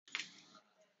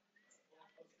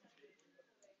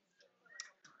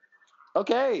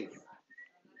Okay,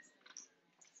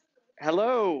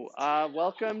 hello.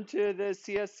 Welcome to the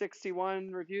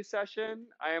CS61 review session.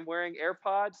 I am wearing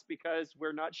AirPods because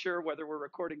we're not sure whether we're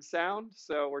recording sound,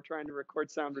 so we're trying to record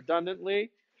sound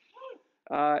redundantly.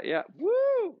 Yeah,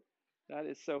 woo! That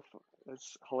is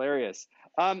that's hilarious.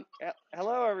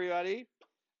 Hello, everybody.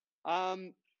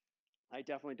 Um, I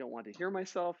definitely don't want to hear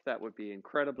myself. That would be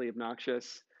incredibly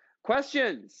obnoxious.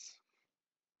 Questions?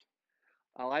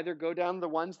 I'll either go down the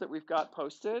ones that we've got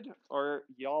posted, or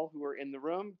y'all who are in the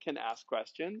room can ask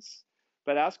questions.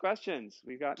 But ask questions.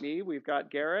 We've got me, we've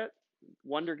got Garrett,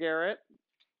 Wonder Garrett.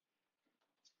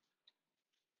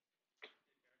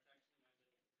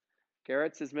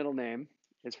 Garrett's his middle name.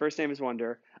 His first name is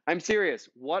Wonder. I'm serious.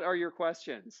 What are your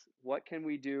questions? What can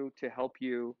we do to help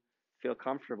you feel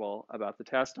comfortable about the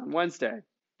test on Wednesday?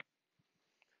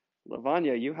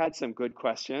 Lavanya, you had some good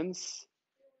questions.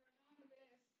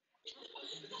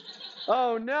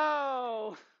 Oh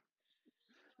no!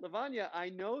 Lavanya, I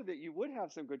know that you would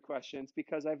have some good questions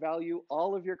because I value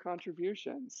all of your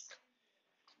contributions.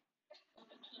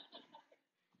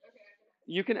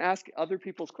 You can ask other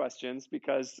people's questions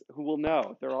because who will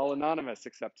know? They're all anonymous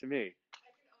except to me.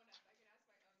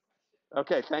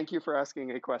 Okay, thank you for asking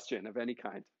a question of any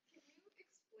kind. Can you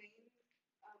explain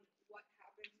what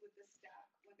happens with the stack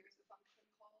when there's a function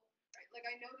call, right? Like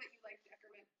I know that you like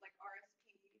decrement like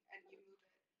RSP and you move it,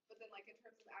 but then like in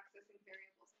terms of accessing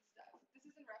variables and stuff, this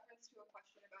is in reference to a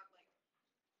question about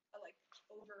like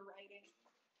overwriting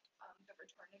the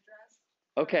return address from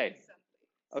an Okay. assembly.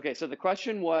 Okay, so the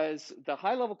question was, the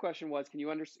high level question was, can you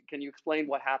explain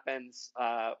what happens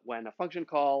when a function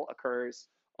call occurs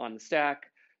on the stack?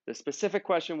 The specific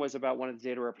question was about one of the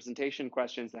data representation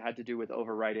questions that had to do with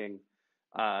overwriting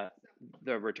the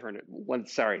return, one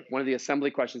of the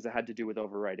assembly questions that had to do with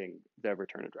overwriting the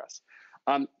return address.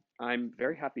 I'm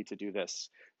very happy to do this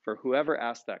for whoever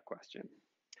asked that question.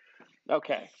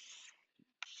 Okay.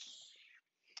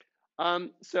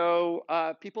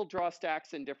 People draw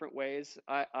stacks in different ways.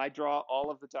 I draw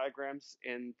all of the diagrams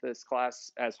in this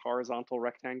class as horizontal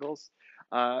rectangles.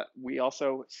 We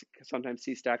also sometimes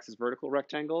see stacks as vertical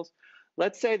rectangles.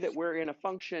 Let's say that we're in a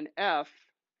function f,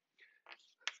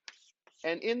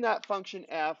 and in that function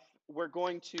f, we're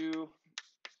going to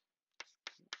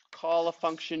call a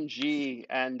function g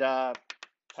and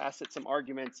pass it some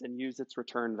arguments and use its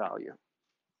return value.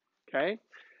 Okay?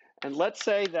 And let's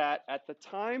say that at the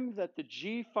time that the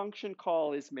g function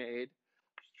call is made,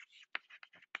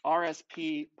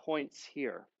 RSP points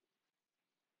here.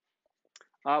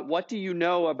 What do you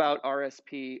know about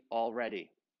RSP already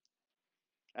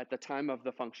at the time of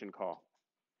the function call?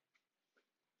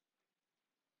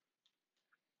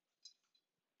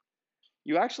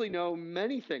 You actually know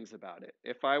many things about it.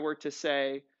 If I were to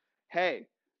say, hey,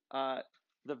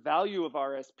 the value of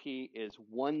RSP is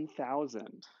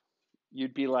 1,000,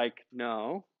 you'd be like,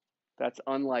 no, that's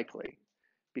unlikely.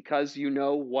 Because you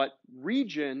know what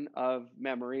region of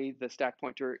memory the stack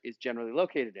pointer is generally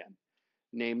located in.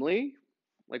 Namely,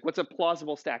 like what's a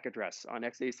plausible stack address on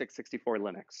x86 64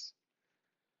 Linux?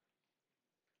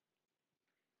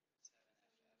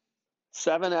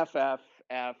 7FF,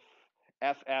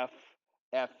 FF,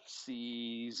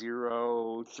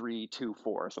 FC0324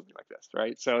 or something like this,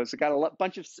 right? So it's got a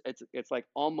bunch of, it's like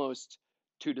almost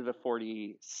 2 to the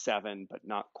 47, but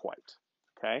not quite,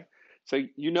 okay? So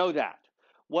you know that.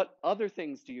 What other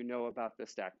things do you know about the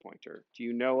stack pointer? Do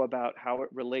you know about how it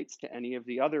relates to any of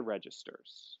the other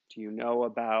registers? Do you know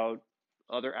about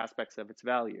other aspects of its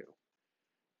value?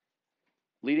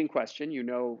 Leading question, you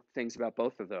know things about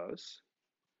both of those.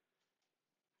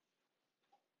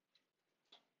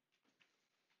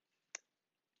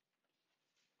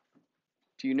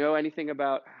 Do you know anything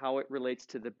about how it relates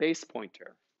to the base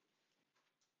pointer?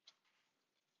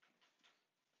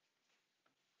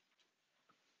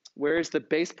 Where is the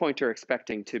base pointer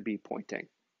expecting to be pointing?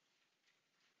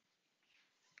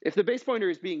 If the base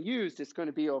pointer is being used, it's going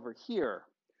to be over here,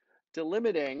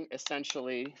 delimiting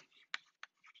essentially.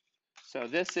 So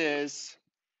this is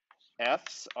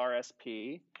F's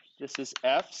RSP, this is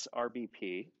F's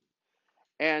RBP.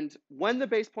 And when the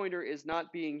base pointer is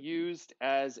not being used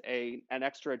as an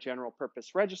extra general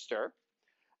purpose register,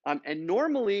 and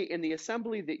normally in the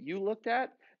assembly that you looked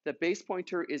at, the base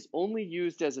pointer is only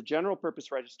used as a general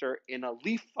purpose register in a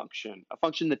leaf function, a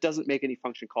function that doesn't make any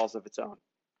function calls of its own.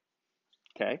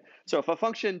 Okay, so if a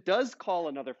function does call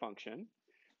another function,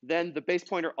 then the base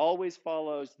pointer always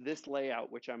follows this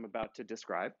layout, which I'm about to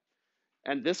describe.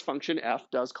 And this function f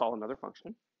does call another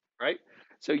function, right?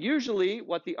 So usually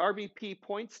what the RBP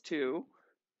points to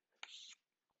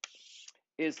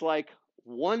is like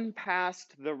one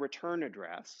past the return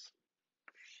address.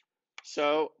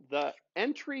 So the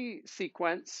entry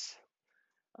sequence,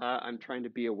 I'm trying to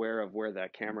be aware of where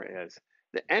that camera is.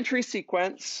 The entry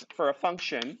sequence for a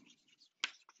function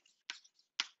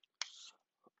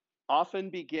often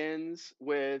begins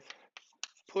with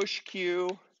push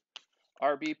Q,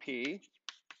 RBP,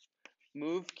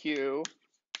 move Q,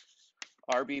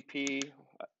 RBP,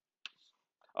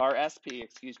 RSP,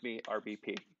 excuse me,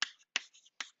 RBP,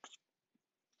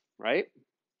 right?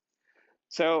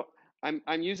 So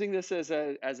I'm using this as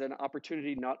an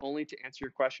opportunity not only to answer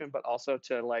your question, but also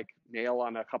to like nail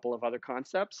on a couple of other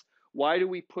concepts. Why do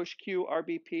we push Q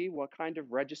RBP? What kind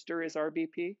of register is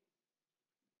RBP?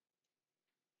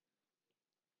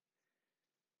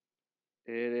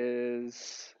 It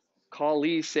is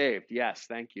callee saved. Yes,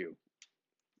 thank you.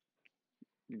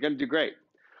 You're gonna do great.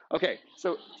 Okay,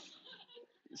 so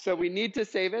we need to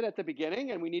save it at the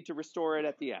beginning and we need to restore it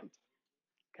at the end.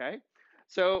 Okay,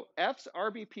 so F's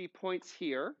RBP points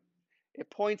here. It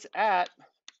points at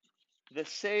the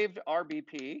saved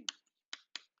RBP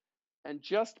and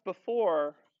just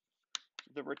before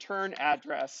the return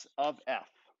address of F.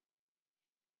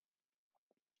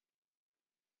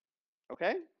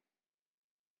 Okay?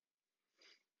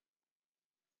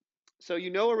 So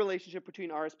you know a relationship between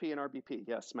RSP and RBP.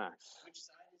 Yes, Max. Which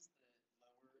side is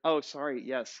the lower? Oh, sorry.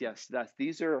 Yes, yes.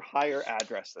 These are higher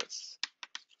addresses.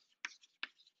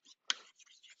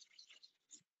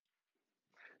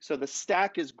 So the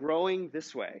stack is growing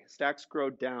this way. Stacks grow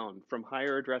down from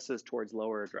higher addresses towards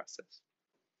lower addresses.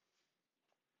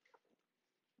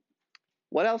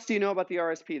 What else do you know about the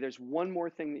RSP? There's one more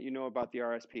thing that you know about the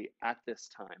RSP at this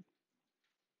time.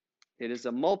 It is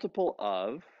a multiple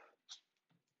of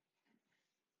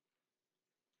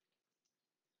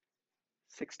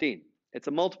 16. It's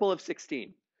a multiple of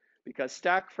 16 because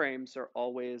stack frames are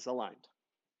always aligned.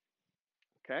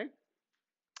 Okay?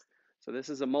 So this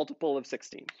is a multiple of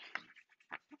 16.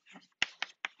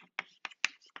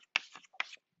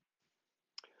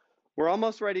 We're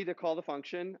almost ready to call the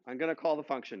function. I'm going to call the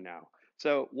function now.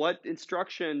 So what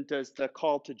instruction does the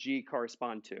call to G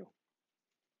correspond to?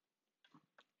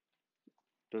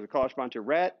 Does it correspond to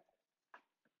ret?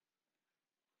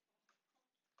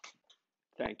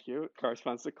 Thank you. It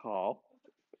corresponds to call.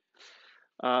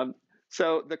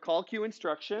 So the call queue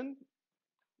instruction,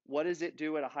 what does it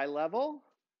do at a high level?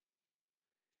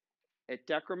 It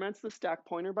decrements the stack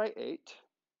pointer by 8.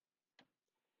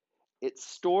 It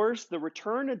stores the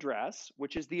return address,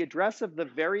 which is the address of the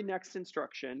very next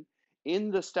instruction,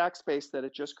 in the stack space that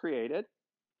it just created.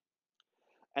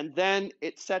 And then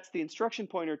it sets the instruction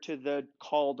pointer to the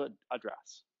called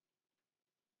address.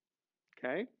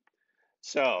 Okay,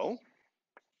 so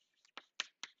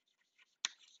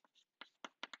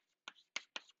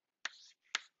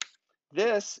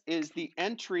this is the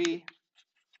entry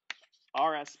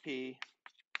RSP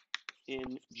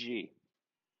in G.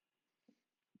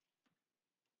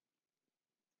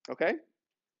 Okay.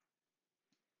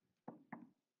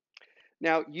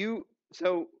 Now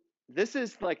so this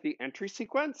is like the entry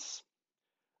sequence.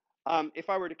 If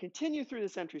I were to continue through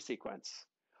this entry sequence,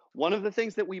 one of the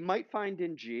things that we might find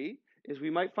in G is we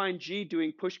might find G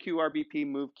doing push Q RBP,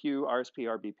 move Q, RSP,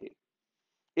 RBP.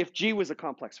 If G was a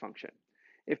complex function.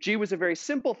 If G was a very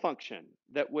simple function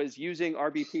that was using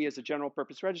RBP as a general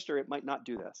purpose register, it might not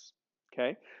do this.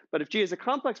 Okay. But if G is a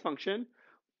complex function,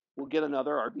 we'll get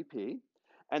another RBP.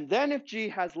 And then if G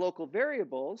has local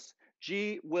variables,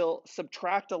 G will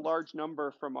subtract a large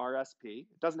number from RSP.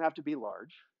 It doesn't have to be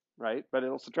large, right? But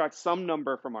it'll subtract some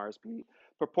number from RSP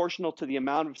proportional to the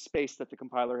amount of space that the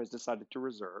compiler has decided to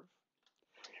reserve.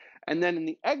 And then in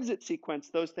the exit sequence,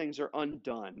 those things are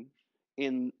undone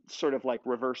in sort of like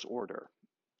reverse order.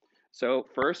 So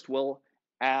first we'll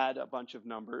add a bunch of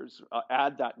numbers,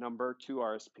 add that number to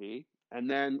RSP, and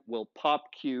then we'll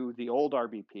pop Q the old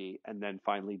RBP, and then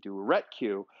finally do a ret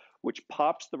Q, which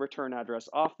pops the return address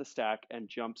off the stack and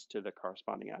jumps to the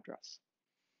corresponding address.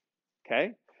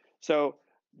 Okay, so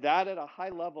that at a high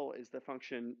level is the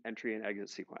function entry and exit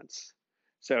sequence.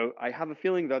 So I have a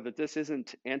feeling though that this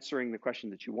isn't answering the question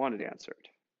that you wanted answered.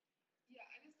 Yeah,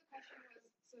 I guess the question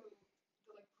was, so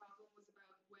the like problem was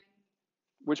about when.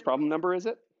 Which problem number is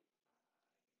it?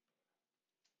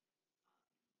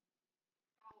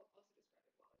 I'll also describe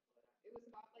it while I pull it up. It was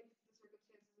about like the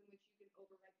circumstances in which you can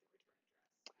overwrite the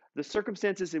return address. The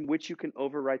circumstances in which you can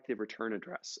overwrite the return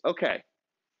address. Okay.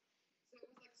 So it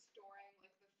was like storing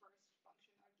like the first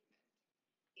function argument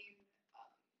in like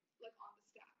on the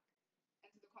stack. And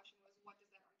so the question was, what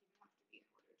does that argument have to be in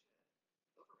order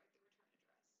to overwrite the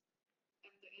return address?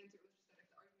 And the answer was just that if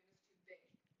the argument is too big,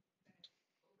 then it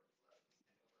overflows and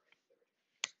overwrites the return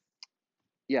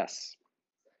address. Yes. Sorry,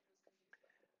 I was confused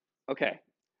about that. Okay.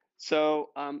 So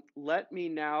let me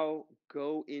now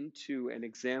go into an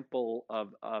example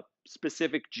of a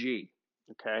specific G,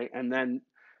 okay? And then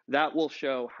that will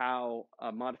show how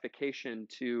a modification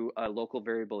to a local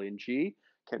variable in G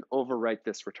can overwrite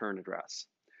this return address.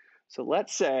 So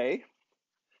let's say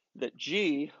that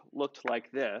G looked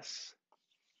like this.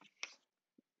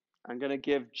 I'm going to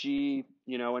give G,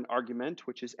 an argument,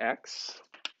 which is X,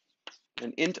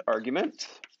 an int argument.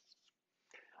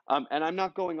 And I'm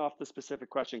not going off the specific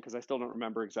question because I still don't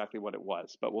remember exactly what it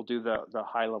was, but we'll do the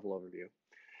high level overview.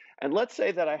 And let's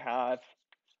say that I have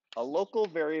a local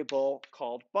variable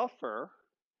called buffer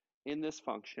in this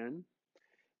function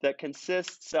that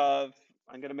consists of,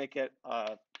 I'm going to make it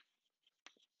a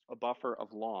buffer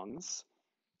of longs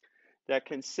that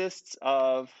consists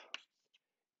of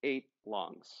 8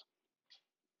 longs,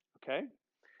 okay?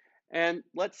 And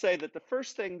let's say that the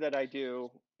first thing that I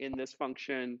do in this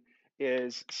function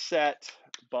is set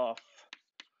buff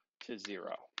to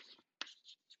 0.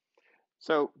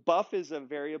 So buff is a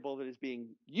variable that is being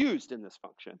used in this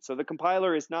function. So the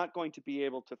compiler is not going to be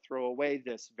able to throw away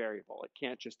this variable. It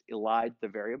can't just elide the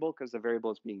variable because the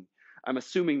variable is being, I'm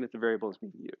assuming that the variable is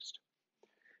being used.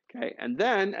 Okay, and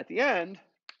then at the end,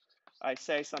 I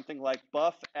say something like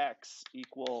buff x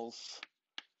equals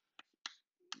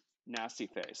nasty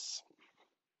face.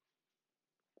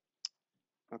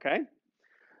 Okay,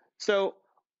 so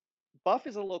buff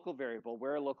is a local variable.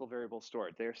 Where are local variables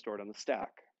stored? They are stored on the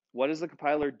stack. What does the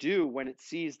compiler do when it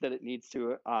sees that it needs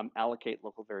to allocate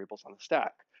local variables on the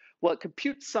stack? Well, it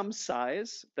computes some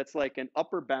size that's like an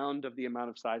upper bound of the amount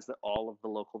of size that all of the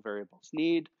local variables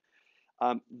need.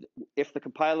 If the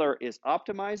compiler is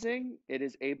optimizing, it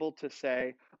is able to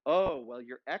say, oh, well,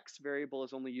 your x variable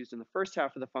is only used in the first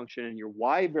half of the function and your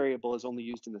y variable is only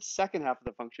used in the second half of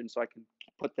the function, so I can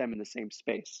put them in the same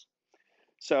space.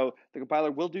 So the compiler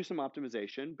will do some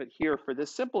optimization, but here for this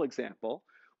simple example,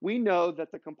 we know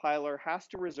that the compiler has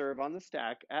to reserve on the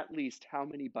stack at least how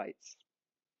many bytes?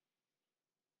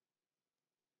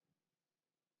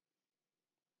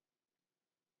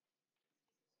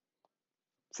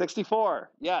 $64.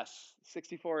 Yes,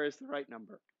 64 is the right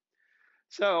number.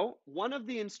 So one of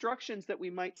the instructions that we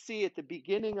might see at the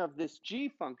beginning of this G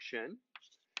function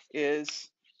is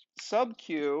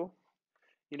subq,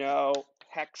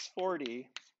 hex 40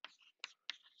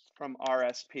 from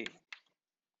RSP.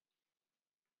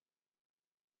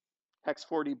 Hex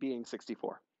 40 being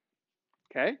 64.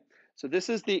 Okay, so this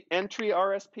is the entry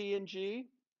RSP in G.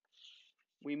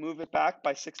 We move it back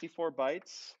by 64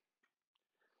 bytes.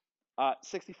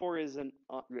 64 is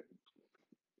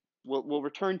we'll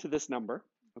return to this number,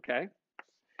 okay?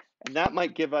 And that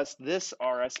might give us this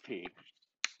RSP,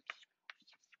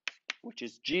 which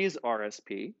is G's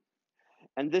RSP.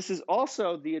 And this is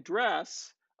also the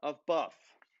address of buff,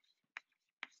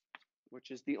 which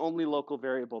is the only local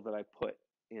variable that I put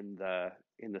in the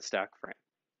stack frame.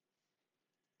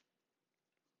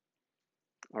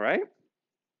 All right?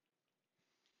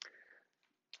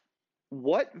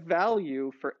 What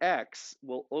value for X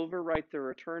will overwrite the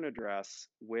return address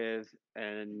with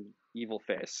an evil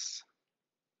face?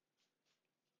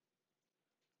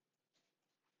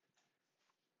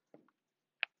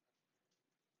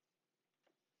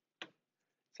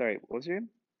 Sorry, what was your name?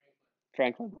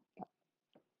 Franklin?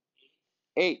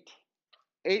 8.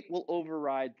 8 will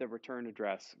override the return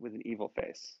address with an evil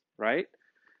face, right?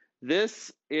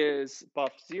 This is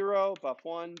buff 0, buff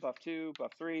 1, buff 2,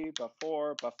 buff 3, buff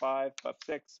 4, buff 5, buff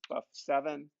 6, buff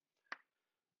 7.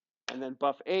 And then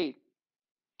buff 8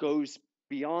 goes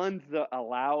beyond the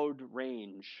allowed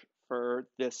range for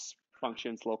this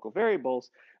function's local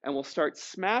variables and will start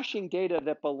smashing data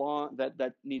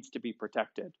that needs to be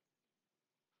protected.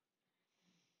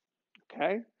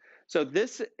 Okay? So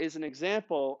this is an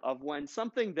example of when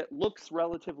something that looks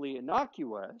relatively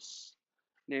innocuous,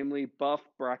 namely buff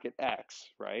bracket X,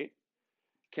 right,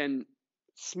 can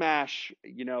smash,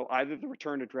 either the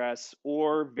return address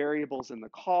or variables in the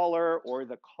caller or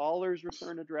the caller's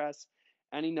return address,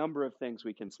 any number of things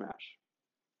we can smash.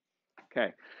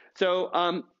 Okay, so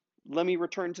let me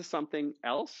return to something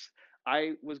else.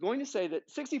 I was going to say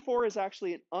that 64 is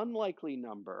actually an unlikely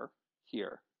number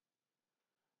here.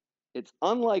 It's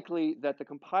unlikely that the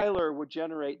compiler would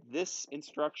generate this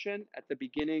instruction at the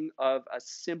beginning of a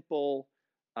simple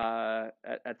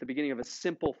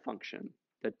function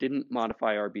that didn't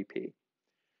modify RBP.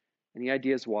 Any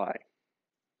ideas why?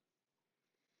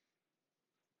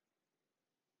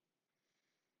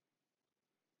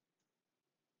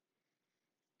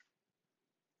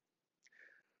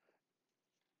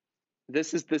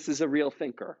 This is a real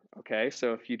thinker, okay?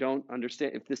 So if you don't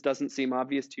understand, if this doesn't seem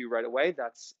obvious to you right away,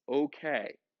 that's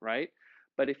okay, right?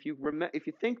 but if you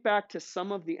think back to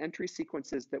some of the entry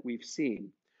sequences that we've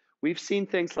seen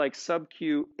things like sub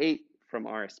Q8 from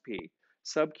RSP,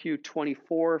 sub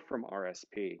Q24 from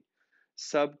RSP,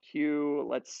 sub Q,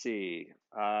 let's see,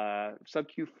 sub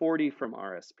Q40 from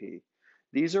RSP.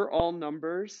 These are all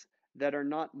numbers that are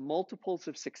not multiples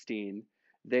of 16.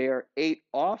 They are 8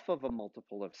 off of a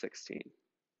multiple of 16.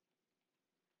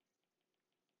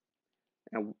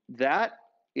 And that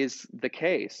is the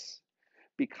case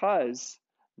because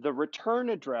the return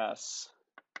address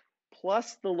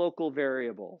plus the local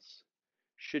variables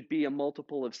should be a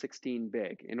multiple of 16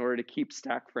 big in order to keep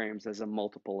stack frames as a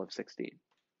multiple of 16.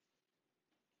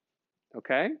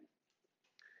 Okay?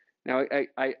 Now,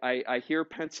 I hear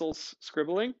pencils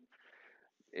scribbling.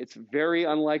 It's very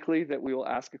unlikely that we will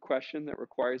ask a question that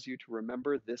requires you to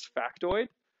remember this factoid,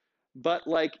 but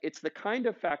like it's the kind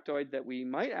of factoid that we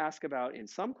might ask about in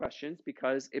some questions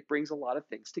because it brings a lot of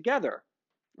things together,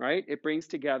 right? It brings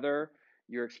together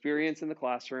your experience in the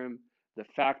classroom, the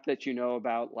fact that you know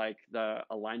about like the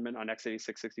alignment on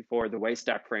x86 64, the way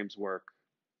stack frames work.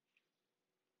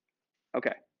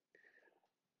 Okay.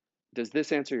 Does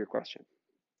this answer your question?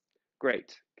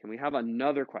 Great. Can we have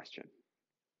another question?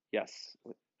 Yes.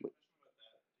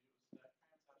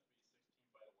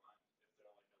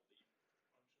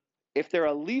 If they're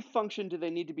a leaf function, do they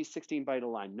need to be 16 byte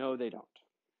aligned? No, they don't.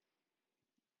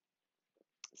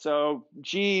 So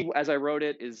G, as I wrote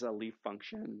it, is a leaf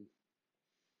function.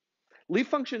 Leaf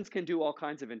functions can do all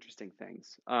kinds of interesting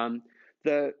things.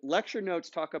 The lecture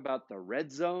notes talk about the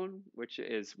red zone, which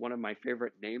is one of my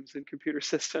favorite names in computer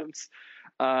systems.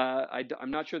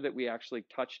 I'm not sure that we actually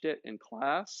touched it in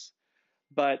class,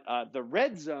 but the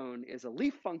red zone is a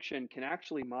leaf function can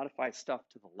actually modify stuff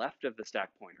to the left of the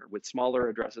stack pointer with smaller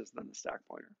addresses than the stack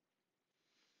pointer,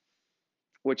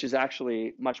 which is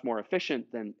actually much more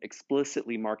efficient than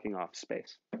explicitly marking off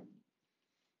space.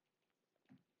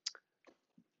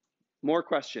 More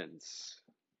questions?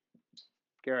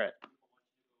 Garrett.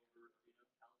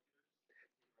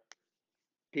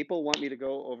 People want me to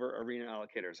go over arena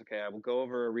allocators. Okay, I will go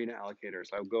over arena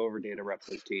allocators. I will go over data rep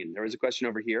 13. There was a question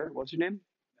over here. What's your name?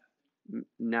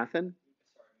 Nathan?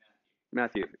 Sorry,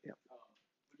 Matthew, yeah. When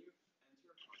you enter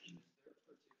a function, is there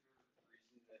a particular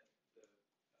reason that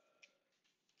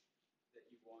that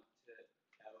you want to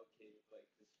allocate like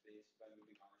the space by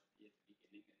moving RSP at the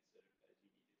beginning instead of as you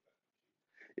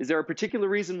need it? Is there a particular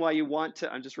reason why you want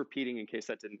to, I'm just repeating in case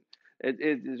that didn't,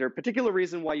 is there a particular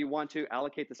reason why you want to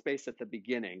allocate the space at the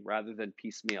beginning rather than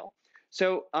piecemeal?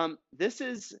 So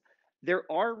there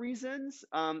are reasons.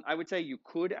 I would say you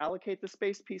could allocate the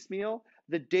space piecemeal.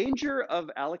 The danger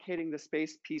of allocating the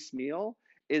space piecemeal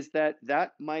is that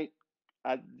that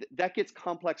gets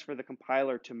complex for the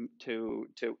compiler to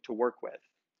work with,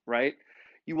 right?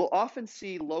 You will often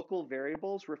see local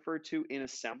variables referred to in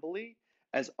assembly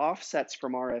as offsets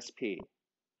from RSP.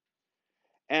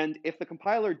 And if the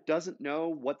compiler doesn't know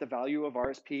what the value of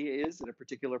RSP is at a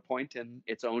particular point in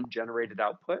its own generated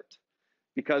output,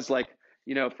 because like,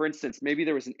 you know, for instance, maybe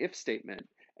there was an if statement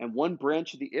and one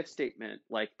branch of the if statement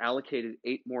like allocated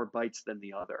 8 more bytes than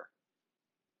the other.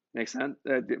 Make sense?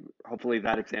 Hopefully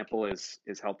that example is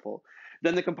helpful.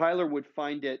 Then the compiler would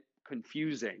find it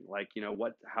confusing, like, you know,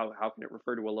 how can it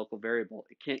refer to a local variable?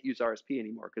 It can't use RSP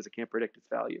anymore because it can't predict its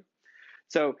value.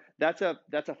 So that's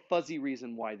a fuzzy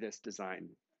reason why this design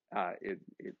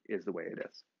is the way it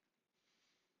is.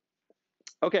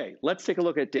 Okay, let's take a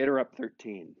look at data rep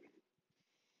 13.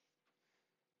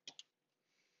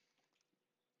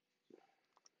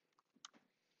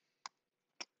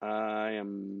 I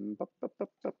am.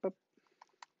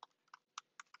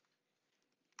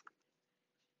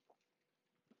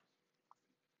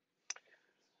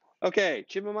 Okay,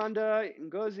 Chimamanda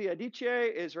Ngozi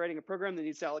Adichie is writing a program that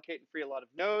needs to allocate and free a lot of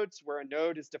nodes, where a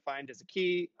node is defined as a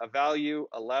key, a value,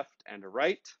 a left, and a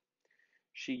right.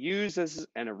 She uses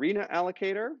an arena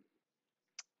allocator.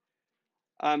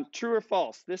 True or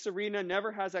false? This arena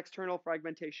never has external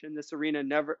fragmentation. This arena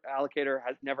never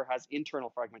has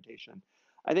internal fragmentation.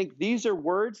 I think these are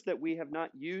words that we have not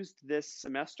used this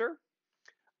semester.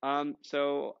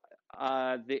 So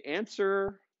the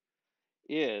answer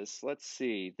is, let's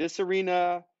see, this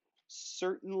arena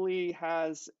certainly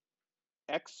has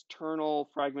external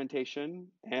fragmentation,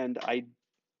 and I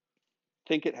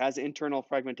think it has internal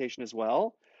fragmentation as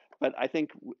well. But I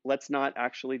think let's not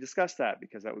actually discuss that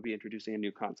because that would be introducing a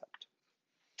new concept.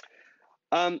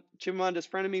 Chimamanda's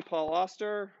frenemy, Paul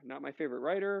Auster, not my favorite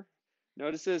writer,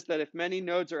 notices that if many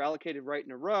nodes are allocated right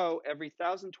in a row, every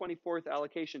 1024th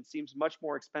allocation seems much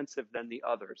more expensive than the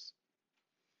others.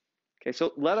 Okay,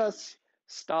 so let us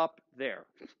stop there.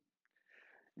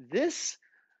 This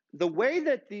the way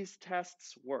that these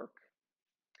tests work,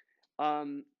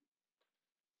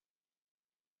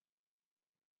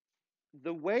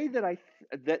 the way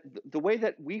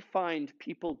that we find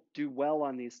people do well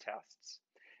on these tests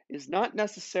is not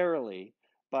necessarily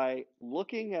by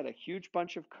looking at a huge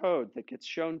bunch of code that gets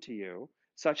shown to you,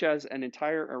 such as an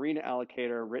entire arena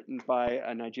allocator written by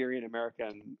a Nigerian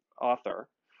American author,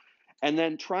 and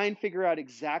then try and figure out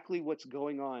exactly what's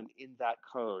going on in that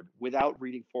code without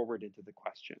reading forward into the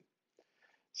question.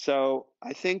 So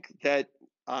I think that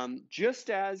just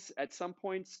as at some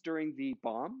points during the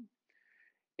bomb,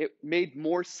 it made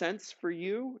more sense for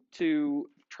you to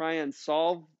try and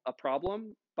solve a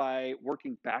problem by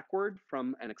working backward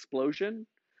from an explosion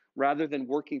rather than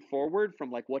working forward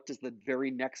from like, what does the very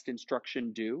next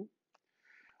instruction do?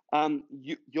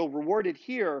 You'll reward it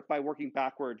here by working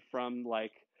backward from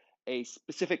like a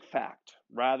specific fact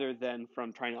rather than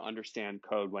from trying to understand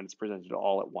code when it's presented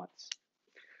all at once.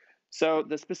 So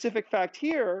the specific fact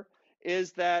here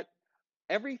is that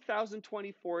every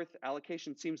 1024th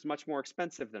allocation seems much more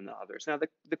expensive than the others. Now,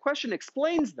 the question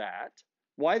explains that,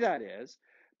 why that is,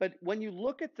 but when you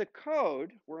look at the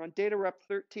code, we're on data rep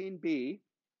 13b,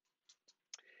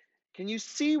 can you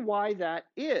see why that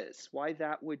is, why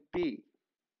that would be?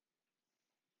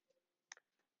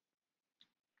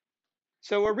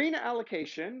 So arena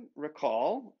allocation,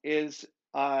 recall, is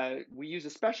we use a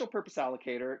special purpose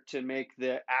allocator to make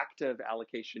the active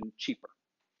allocation cheaper.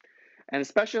 And a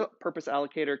special purpose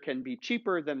allocator can be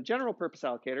cheaper than a general purpose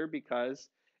allocator because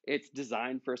it's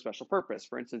designed for a special purpose.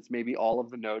 For instance, maybe all of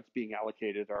the nodes being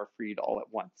allocated are freed all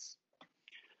at once.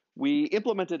 We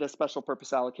implemented a special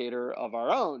purpose allocator of our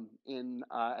own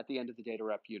at the end of the data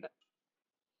rep unit.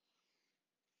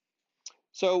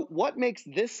 So what makes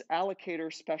this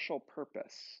allocator special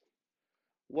purpose?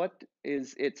 What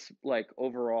is its like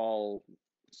overall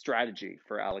strategy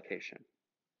for allocation?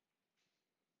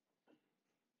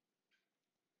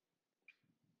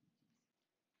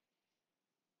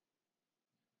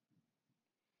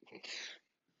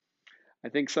 I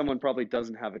think someone probably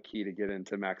doesn't have a key to get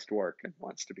into maxed work and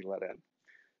wants to be let in.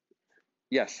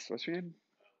 Yes, what's your name?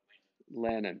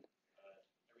 Lannon.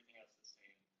 Everything else the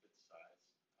same with size.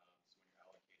 So when you're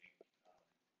allocating,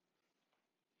 allocate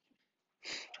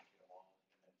them all and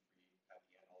then free at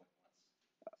the end all at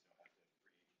once.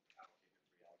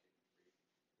 So have to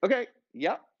free, allocate, Okay,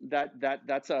 yeah,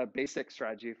 that's a basic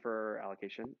strategy for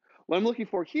allocation. What I'm looking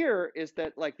for here is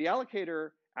that like the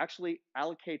allocator actually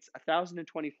allocates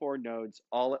 1024 nodes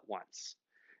all at once.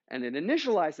 And it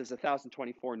initializes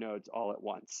 1024 nodes all at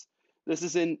once. This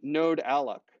is in node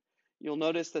alloc. You'll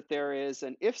notice that there is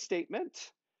an if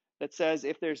statement that says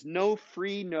if there's no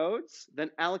free nodes,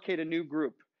 then allocate a new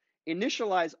group.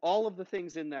 Initialize all of the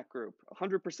things in that group,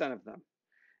 100% of them,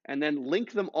 and then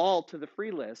link them all to the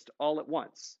free list all at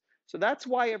once. So that's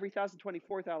why every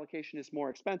 1024th allocation is more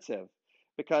expensive,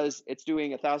 because it's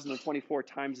doing 1024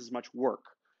 times as much work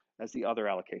as the other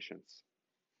allocations.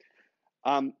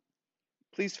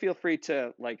 Please feel free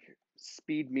to like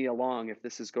speed me along if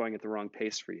this is going at the wrong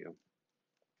pace for you.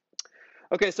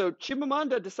 Okay, so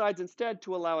Chimamanda decides instead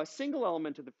to allow a single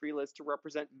element of the free list to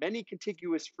represent many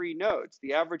contiguous free nodes.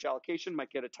 The average allocation might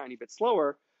get a tiny bit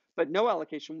slower, but no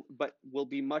allocation will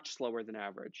be much slower than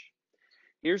average.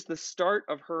 Here's the start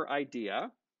of her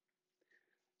idea.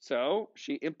 So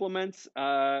she implements,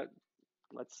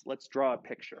 let's draw a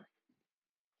picture.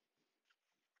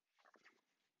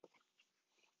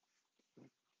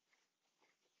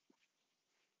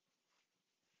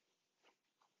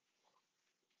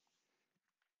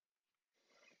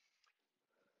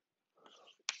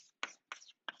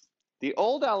 The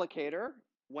old allocator,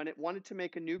 when it wanted to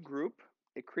make a new group,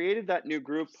 it created that new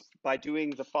group by doing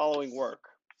the following work.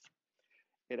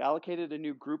 It allocated a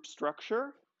new group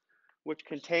structure, which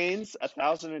contains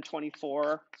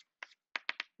 1024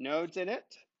 nodes in it.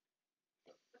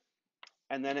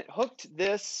 And then it hooked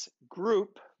this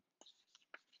group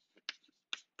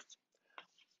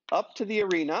up to the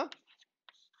arena,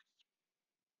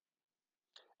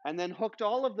 and then hooked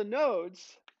all of the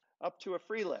nodes up to a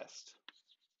free list.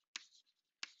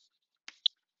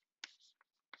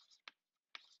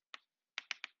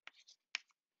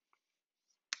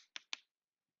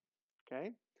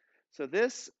 Okay, so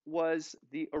this was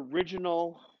the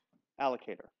original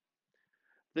allocator.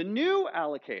 The new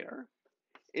allocator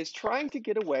is trying to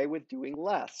get away with doing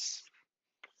less.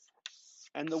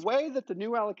 And the way that the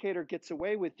new allocator gets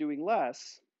away with doing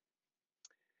less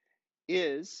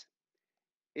is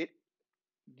it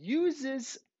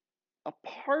uses a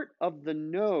part of the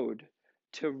node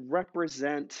to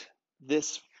represent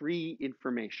this free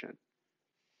information.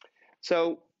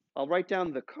 So I'll write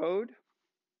down the code.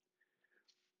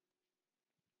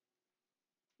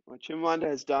 What Chimamanda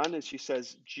has done is she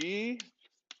says G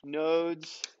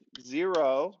nodes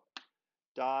 0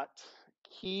 dot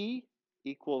key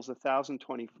equals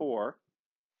 1024.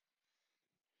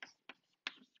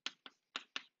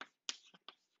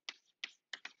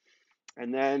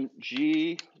 And then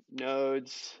G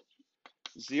nodes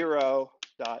 0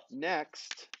 dot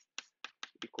next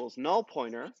equals null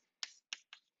pointer.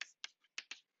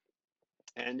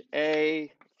 And A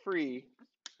free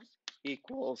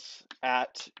equals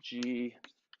at G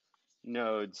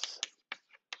nodes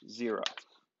 0.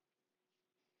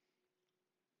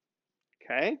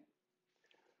 Okay?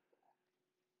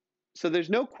 So there's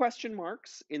no question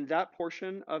marks in that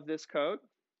portion of this code.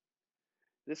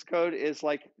 This code is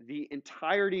like the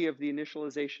entirety of the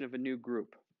initialization of a new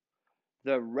group.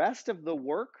 The rest of the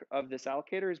work of this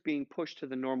allocator is being pushed to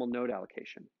the normal node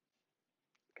allocation.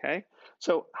 Okay?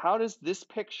 So how does this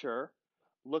picture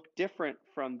look different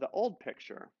from the old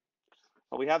picture?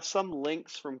 Well, we have some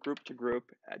links from group to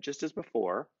group, just as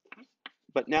before,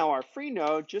 but now our free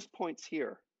node just points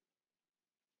here.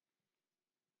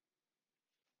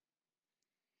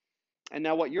 And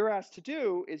now what you're asked to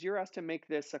do is you're asked to make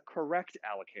this a correct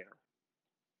allocator.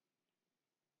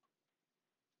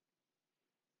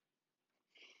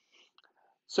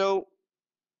 So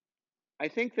I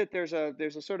think that there's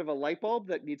a sort of a light bulb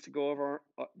that needs to go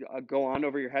on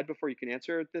over your head before you can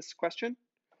answer this question.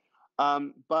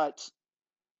 But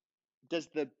does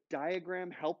the diagram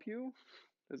help you?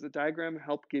 Does the diagram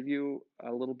help give you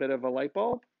a little bit of a light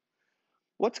bulb?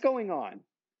 What's going on?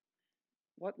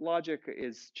 What logic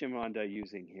is Chimamanda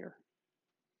using here?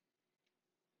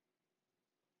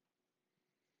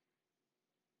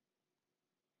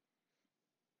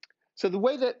 So the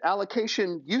way that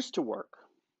allocation used to work,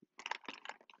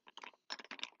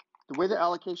 the way that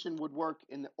allocation would work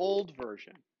in the old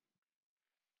version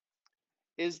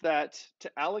is that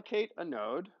to allocate a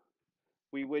node,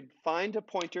 we would find a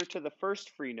pointer to the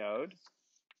first free node.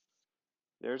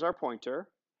 There's our pointer.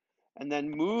 And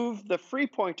then move the free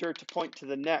pointer to point to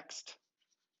the next.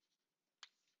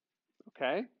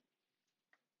 Okay?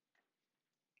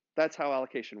 That's how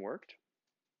allocation worked.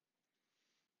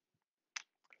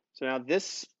 So now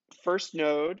this first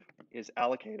node is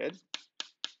allocated.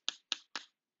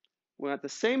 We want the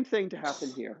same thing to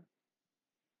happen here.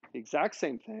 The exact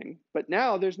same thing, but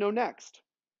now there's no next.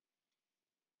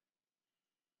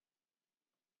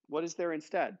 What is there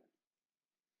instead?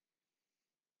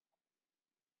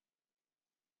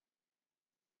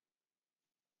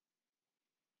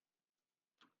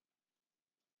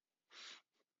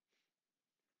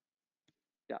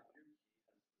 Yeah.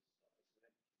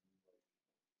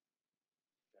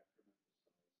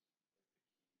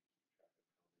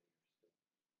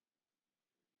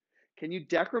 Can you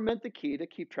decrement the key to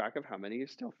keep track of how many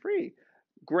is still free?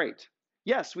 Great.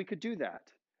 Yes, we could do that.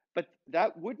 But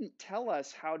that wouldn't tell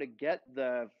us how to get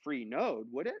the free node,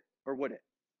 would it? Or would it?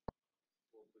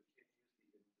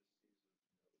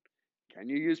 Can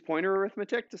you use pointer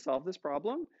arithmetic to solve this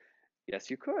problem? Yes,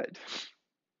 you could.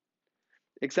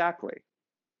 Exactly.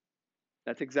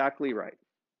 That's exactly right.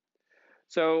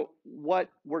 So what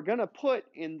we're going to put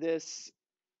in this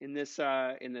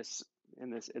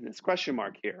question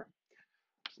mark here,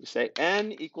 we say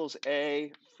n equals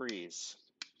a freeze,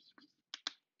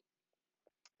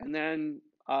 and then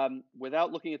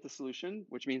without looking at the solution,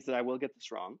 which means that I will get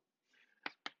this wrong,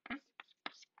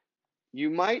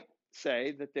 you might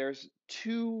say that there's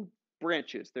two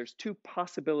branches, there's two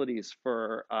possibilities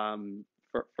for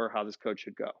how this code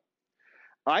should go.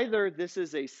 Either this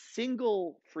is a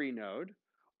single free node,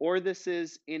 or this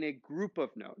is in a group of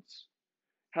nodes.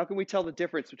 How can we tell the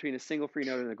difference between a single free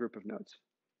node and a group of nodes?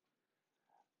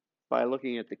 By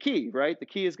looking at the key, right? The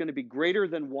key is going to be greater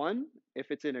than 1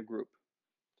 if it's in a group.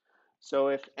 So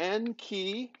if n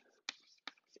key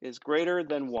is greater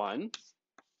than 1,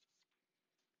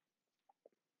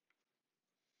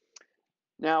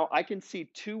 now I can see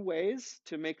two ways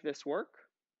to make this work.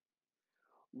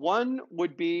 One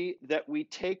would be that we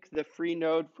take the free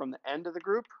node from the end of the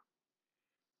group,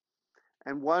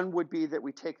 and one would be that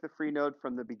we take the free node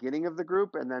from the beginning of the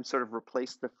group and then sort of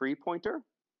replace the free pointer.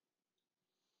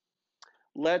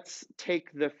 Let's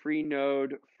take the free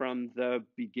node from the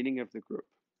beginning of the group.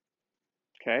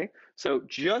 Okay, so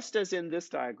just as in this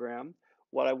diagram,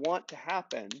 what I want to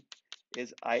happen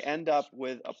is I end up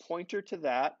with a pointer to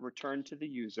that returned to the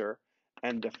user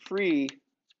and a free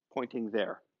pointing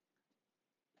there.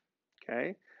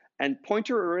 Okay, and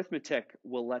pointer arithmetic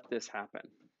will let this happen.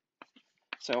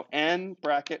 So n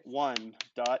bracket 1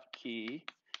 dot key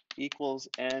equals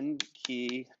n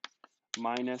key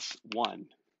minus 1.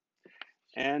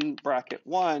 N bracket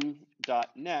 1 dot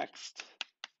next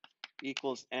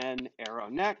equals n arrow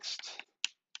next.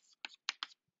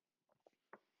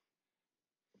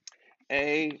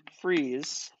 A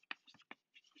freeze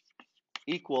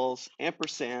equals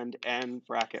ampersand n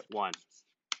bracket 1.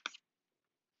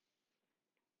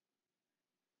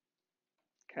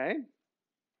 Okay?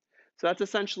 So that's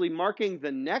essentially marking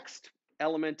the next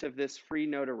element of this free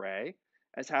node array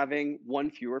as having one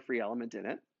fewer free element in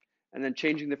it, and then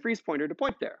changing the freeze pointer to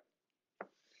point there.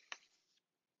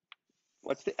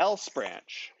 What's the else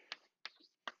branch?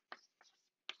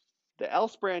 The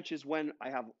else branch is when I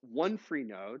have one free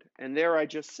node, and there I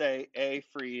just say a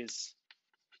freeze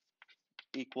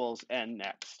equals n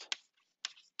next.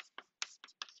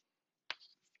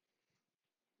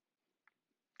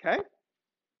 Okay?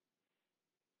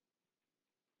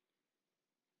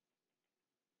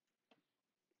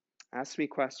 Ask me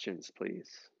questions, please.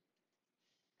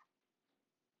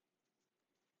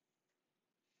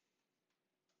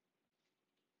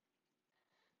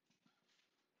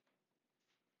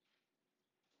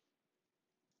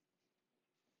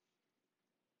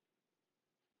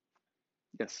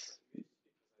 Yes.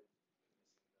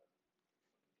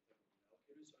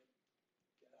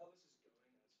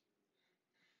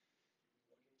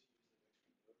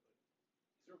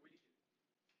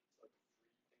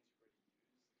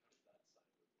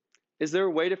 Is there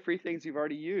a way to free things you've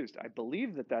already used? I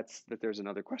believe that there's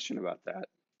another question about that.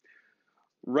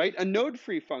 Write a node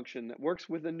free function that works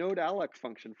with the node alloc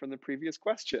function from the previous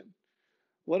question.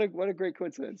 What a great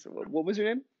coincidence. What was your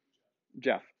name?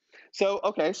 Jeff. So,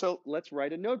 okay, so let's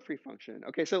write a node free function.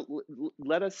 Okay, so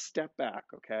let us step back,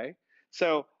 okay?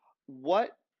 So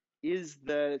what is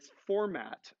the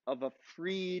format of a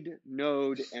freed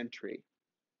node entry?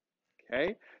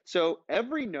 Okay, so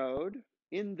every node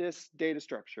in this data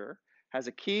structure has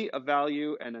a key, a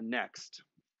value, and a next,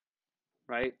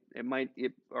 right?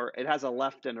 Or it has a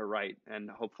left and a right, and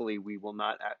hopefully we will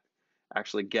not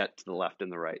actually get to the left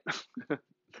and the right.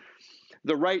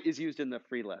 The right is used in the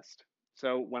free list.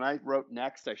 So when I wrote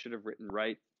next, I should have written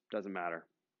right, doesn't matter.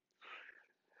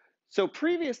 So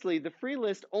previously, the free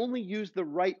list only used the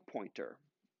right pointer.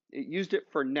 It used it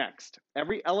for next.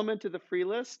 Every element of the free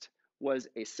list was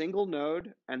a single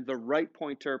node, and the right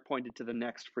pointer pointed to the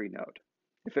next free node.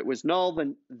 If it was null,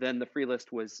 then the free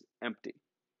list was empty.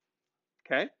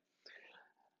 Okay?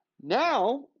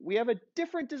 Now we have a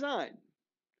different design.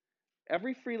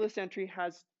 Every free list entry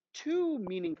has two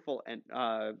meaningful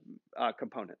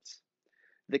components.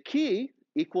 The key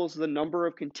equals the number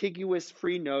of contiguous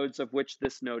free nodes of which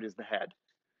this node is the head.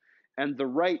 And the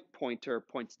right pointer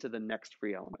points to the next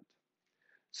free element.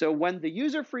 So when the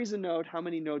user frees a node, how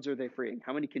many nodes are they freeing?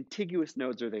 How many contiguous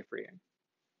nodes are they freeing?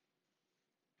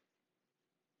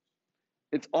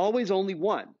 It's always only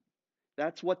one.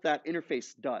 That's what that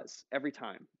interface does every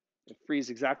time. It frees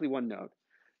exactly one node.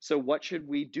 So what should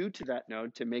we do to that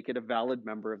node to make it a valid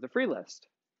member of the free list?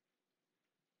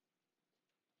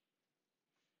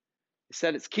 You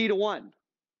said it's key to one,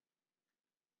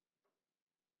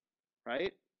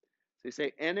 right? So you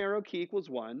say n arrow key equals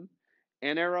 1,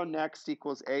 n arrow next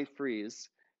equals a freeze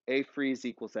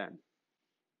equals n.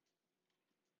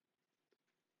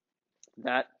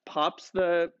 That pops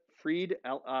the freed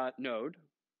node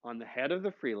on the head of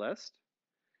the free list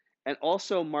and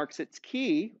also marks its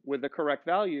key with the correct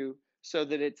value so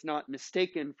that it's not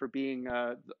mistaken for being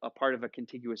a part of a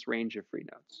contiguous range of free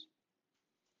nodes.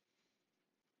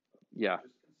 Yeah.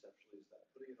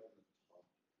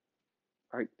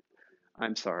 All right.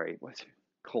 I'm sorry. What's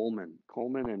Coleman?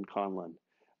 Coleman and Conlon.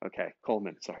 Okay,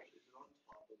 Coleman. Sorry.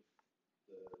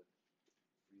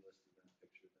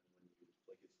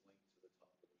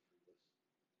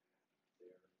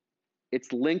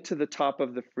 It's linked to the top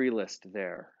of the free list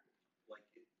there. Like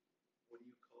when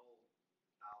you call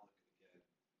alloc again,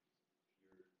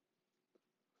 you're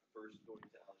first going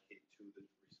to allocate to the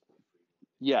recently free one.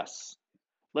 Yes.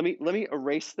 Let me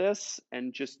erase this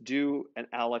and just do an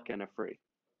alloc and a free.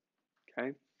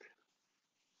 Okay.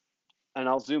 And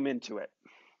I'll zoom into it.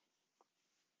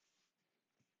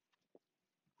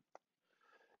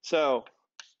 So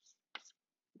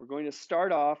we're going to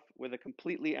start off with a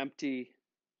completely empty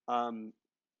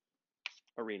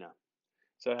arena.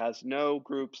 So it has no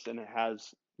groups and it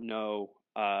has no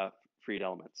freed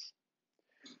elements.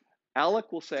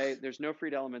 Alloc will say there's no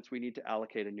freed elements, we need to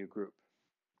allocate a new group.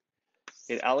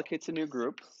 It allocates a new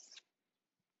group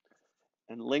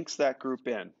and links that group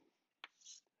in.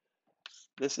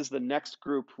 This is the next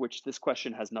group, which this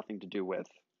question has nothing to do with.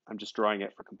 I'm just drawing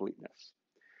it for completeness.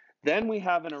 Then we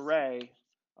have an array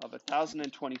of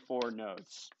 1,024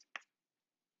 nodes.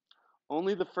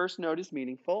 Only the first node is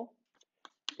meaningful.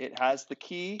 It has the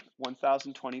key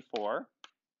 1024.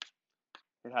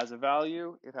 It has a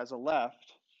value, it has a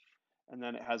left, and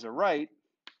then it has a right,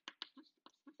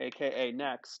 aka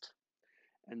next,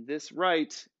 and this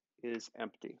right is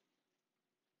empty.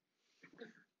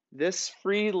 This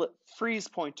freeze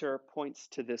pointer points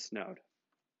to this node.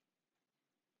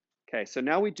 Okay, so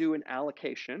now we do an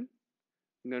allocation.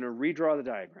 I'm going to redraw the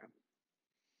diagram.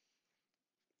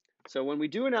 So when we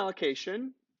do an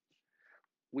allocation,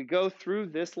 we go through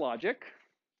this logic.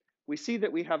 We see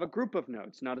that we have a group of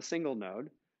nodes, not a single node.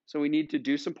 So we need to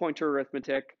do some pointer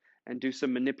arithmetic and do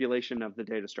some manipulation of the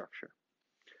data structure.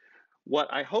 What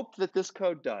I hope that this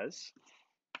code does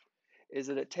is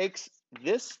that it takes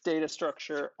this data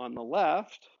structure on the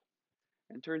left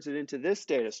and turns it into this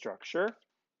data structure.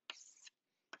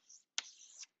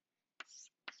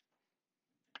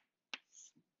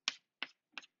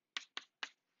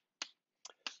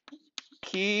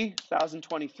 Key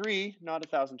 1023, not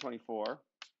 1024.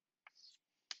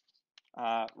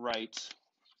 Right,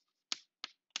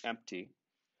 empty.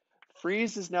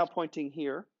 Freeze is now pointing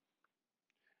here,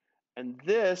 and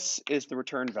this is the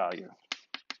return value.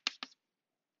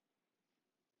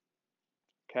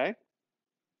 Okay?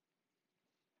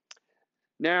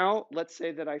 Now, let's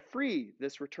say that I free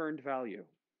this returned value.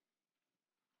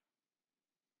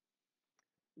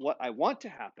 What I want to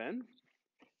happen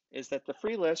is that the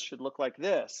free list should look like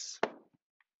this.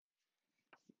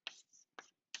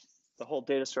 The whole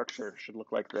data structure should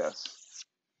look like this.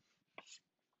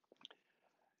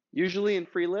 Usually in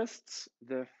free lists,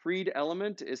 the freed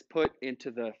element is put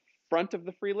into the front of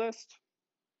the free list.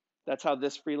 That's how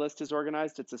this free list is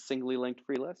organized. It's a singly linked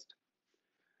free list.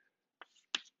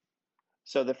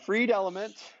 So the freed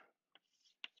element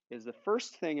is the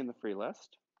first thing in the free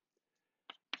list.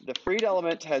 The freed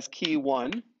element has key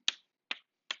 1,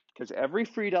 because every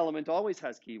freed element always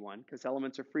has key 1, because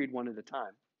elements are freed one at a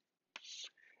time.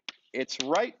 Its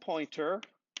right pointer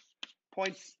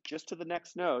points just to the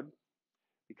next node,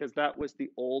 because that was the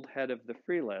old head of the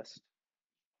free list.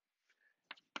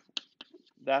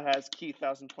 That has key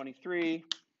 1023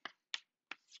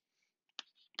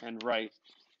 and right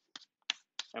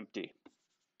empty.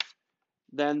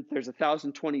 Then there's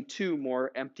 1022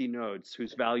 more empty nodes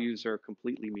whose values are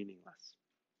completely meaningless.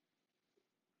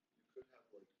 You could have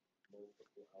like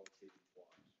multiple allocated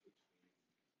blocks between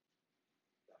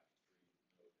that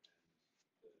free node and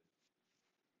the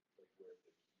like where the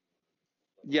key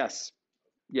one. Yes,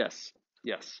 yes,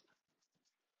 yes.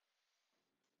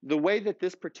 The way that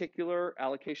this particular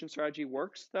allocation strategy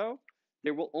works, though,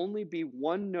 there will only be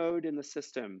one node in the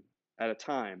system at a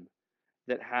time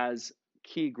that has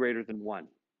key greater than 1,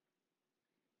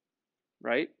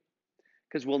 right?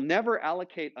 Because we'll never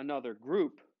allocate another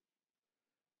group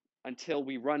until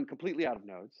we run completely out of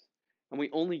nodes, and we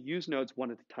only use nodes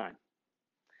one at a time.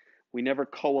 We never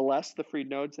coalesce the freed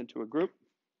nodes into a group.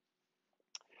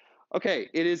 Okay,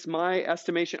 it is my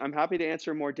estimation. I'm happy to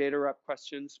answer more data rep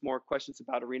questions, more questions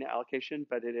about arena allocation,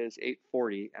 but it is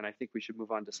 8:40, and I think we should move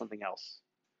on to something else.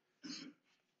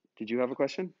 Did you have a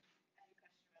question?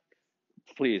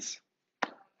 Please.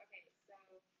 Okay, so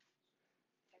actually been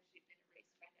erased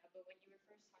by now, but when you were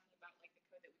first talking about like the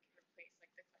code that we could replace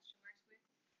like the question marks with,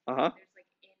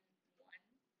 there's like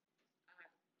in one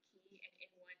key and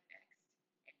in one next,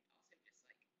 and also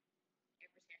just like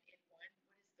ampersand in one.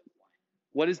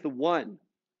 What is the one? What is the 1?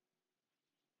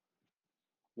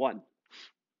 1.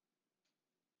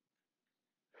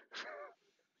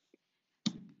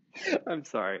 I'm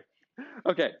sorry.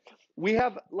 Okay, we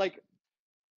have like,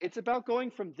 it's about going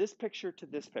from this picture to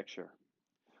this picture.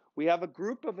 We have a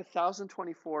group of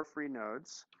 1024 free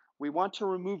nodes. We want to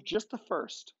remove just the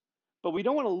first, but we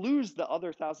don't want to lose the other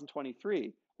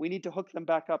 1023. We need to hook them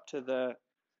back up to the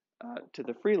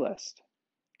free list.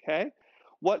 Okay.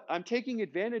 What I'm taking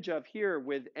advantage of here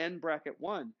with n bracket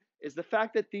 1 is the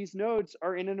fact that these nodes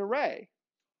are in an array.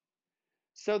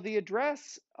 So the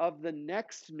address of the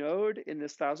next node in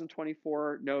this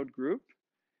 1024 node group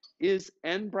is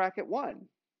n bracket 1.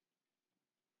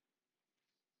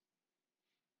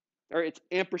 Or it's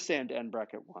ampersand n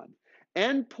bracket 1.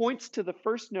 N points to the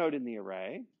first node in the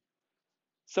array.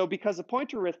 So because of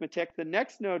pointer arithmetic, the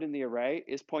next node in the array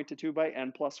is pointed to by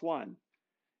n plus 1.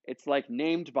 It's like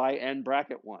named by n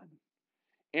bracket 1.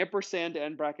 Ampersand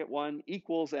n bracket 1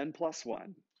 equals n plus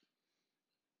 1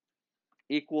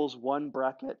 equals 1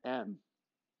 bracket n.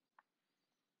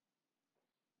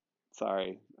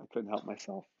 Sorry, I couldn't help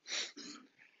myself.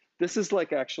 This is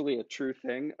like actually a true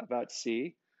thing about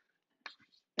C.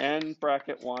 N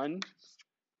bracket 1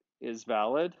 is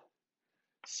valid.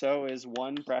 So is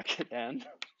 1 bracket n.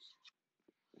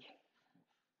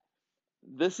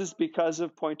 This is because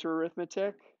of pointer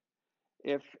arithmetic.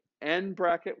 If n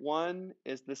bracket 1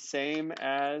 is the same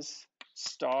as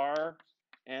star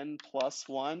n plus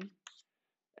 1,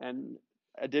 and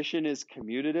addition is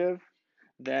commutative,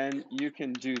 then you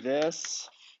can do this,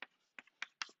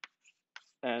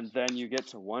 and then you get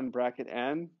to 1 bracket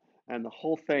n, and the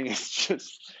whole thing is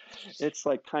just, it's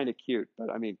like kind of cute,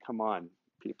 but I mean, come on,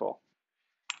 people.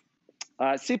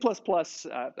 C++,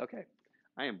 okay,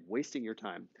 I am wasting your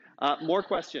time. More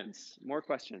questions, more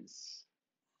questions.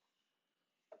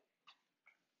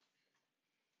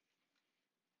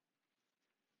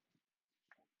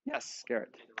 Yes,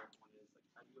 Garrett.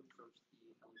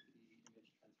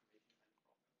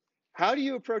 How do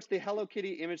you approach the Hello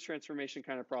Kitty image transformation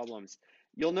kind of problems?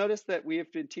 You'll notice that we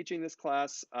have been teaching this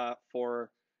class for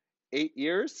 8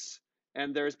 years,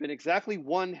 and there's been exactly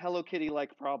one Hello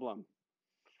Kitty-like problem.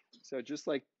 So just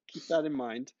like keep that in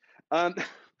mind.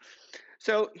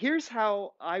 So here's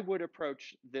how I would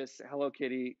approach this Hello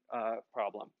Kitty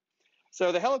problem.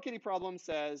 So the Hello Kitty problem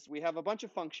says we have a bunch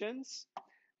of functions,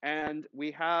 and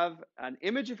we have an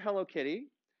image of Hello Kitty,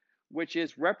 which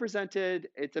is represented,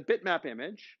 it's a bitmap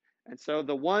image, and so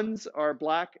the ones are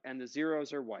black and the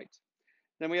zeros are white.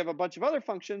 Then we have a bunch of other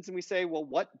functions, and we say, well,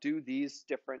 what do these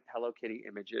different Hello Kitty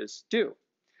images do?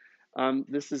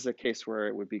 This is a case where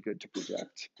it would be good to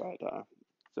project, but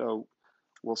so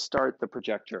we'll start the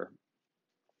projector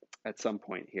at some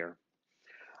point here.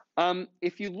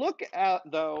 If you look at,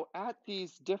 though, at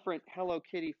these different Hello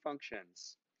Kitty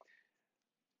functions,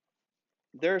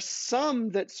 there's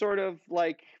some that sort of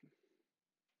like,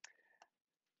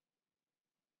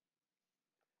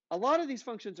 a lot of these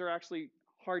functions are actually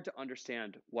hard to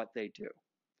understand what they do.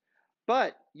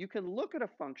 But you can look at a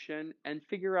function and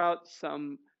figure out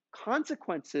some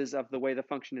consequences of the way the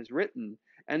function is written,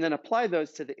 and then apply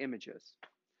those to the images.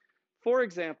 For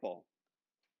example,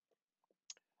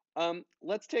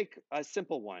 let's take a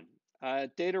simple one,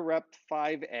 data rep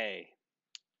 5a.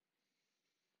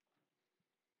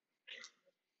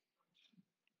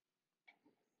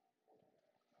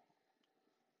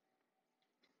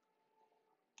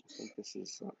 I think this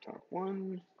is laptop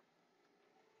 1.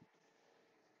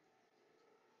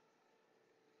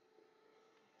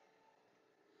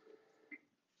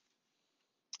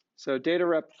 So data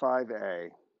rep 5a.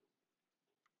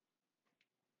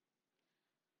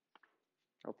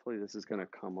 Hopefully this is going to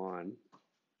come on.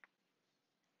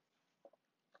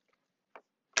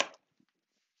 Is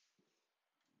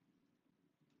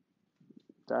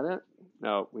that it?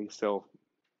 No, we still.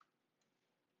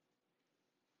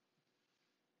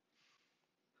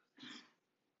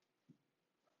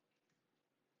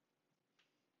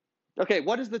 Okay,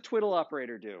 what does the twiddle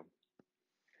operator do?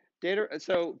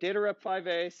 So data rep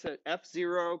 5a said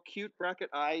f0 cute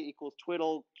bracket I equals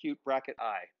twiddle cute bracket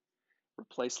I.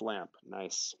 Replace lamp.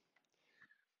 Nice.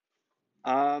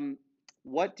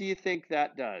 What do you think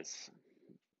that does?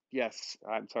 Yes,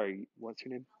 I'm sorry. What's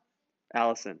your name?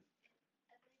 Allison.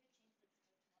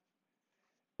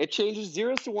 It changes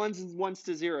zeros to ones and ones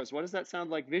to zeros. What does that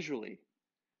sound like visually?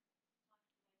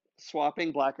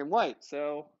 Swapping black and white.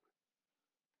 So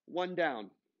 1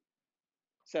 down,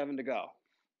 7 to go,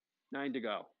 9 to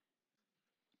go.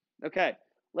 Okay,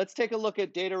 let's take a look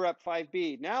at data rep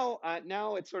 5b. Now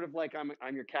it's sort of like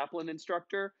I'm your Kaplan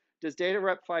instructor. Does data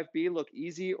rep 5b look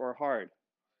easy or hard?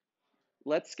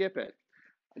 Let's skip it.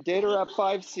 Data rep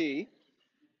 5c.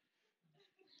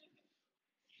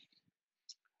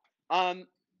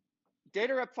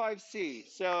 Data rep 5c.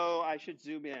 So I should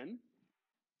zoom in.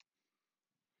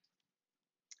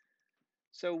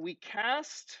 So we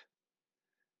cast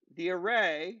the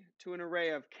array to an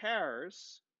array of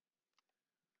chars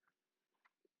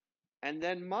and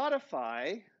then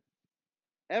modify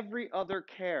every other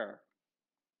char.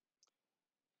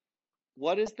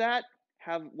 What does that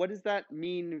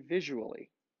mean visually?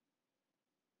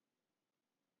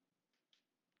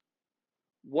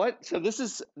 So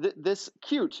this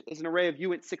cute is an array of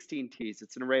uint 16t's.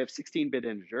 It's an array of 16-bit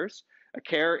integers. A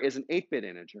char is an 8-bit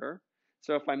integer.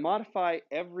 So if I modify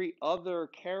every other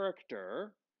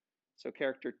character, so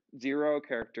character 0,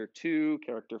 character 2,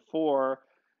 character 4,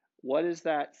 what does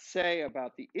that say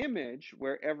about the image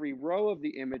where every row of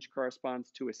the image corresponds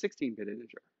to a 16-bit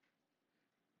integer?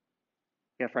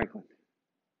 Yeah, Franklin.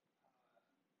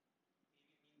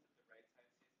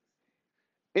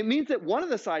 It means that one of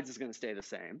the sides is going to stay the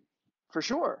same, for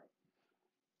sure.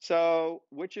 So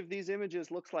which of these images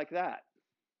looks like that?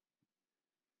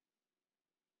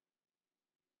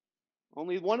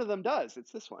 Only one of them does.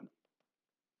 It's this one.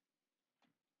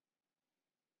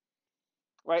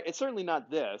 Right? It's certainly not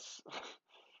this.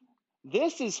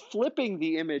 This is flipping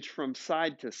the image from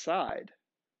side to side,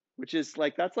 which is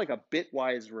like, that's like a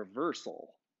bitwise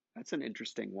reversal. That's an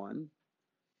interesting one.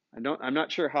 I'm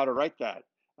not sure how to write that.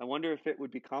 I wonder if it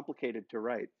would be complicated to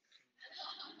write.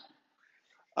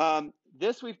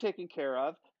 This we've taken care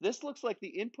of. This looks like the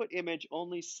input image,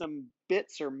 only some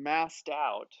bits are masked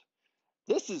out.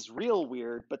 This is real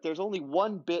weird, but there's only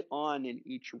one bit on in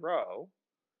each row.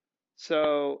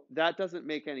 So that doesn't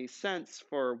make any sense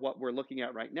for what we're looking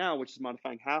at right now, which is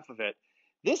modifying half of it.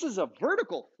 This is a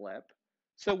vertical flip.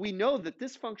 So we know that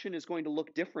this function is going to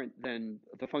look different than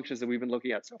the functions that we've been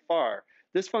looking at so far.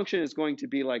 This function is going to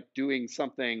be like doing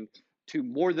something to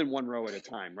more than one row at a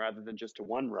time rather than just to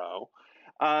one row.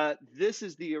 This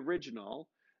is the original.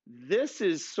 This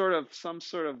is sort of some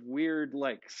sort of weird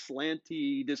like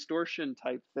slanty distortion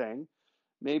type thing.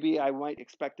 Maybe I might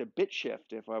expect a bit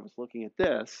shift if I was looking at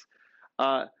this.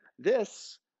 Uh,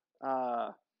 this,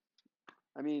 uh,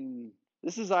 I mean,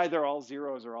 this is either all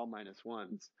zeros or all minus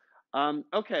ones.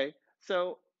 Okay,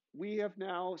 so we have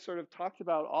now sort of talked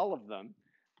about all of them.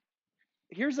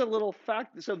 Here's a little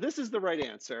fact. So this is the right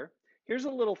answer. Here's a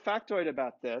little factoid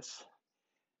about this.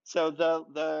 So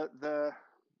of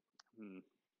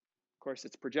course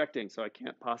it's projecting, so I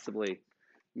can't possibly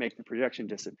make the projection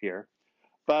disappear.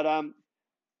 But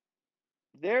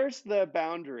there's the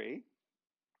boundary.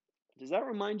 Does that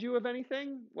remind you of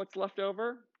anything? What's left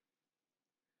over?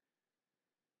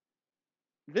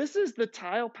 This is the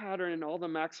tile pattern in all the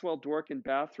Maxwell Dworkin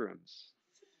bathrooms.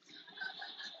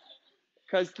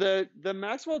 Because the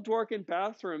Maxwell Dworkin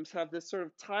bathrooms have this sort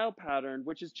of tile pattern,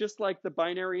 which is just like the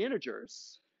binary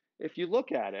integers. If you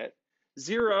look at it,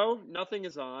 0, nothing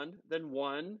is on, then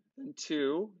 1, then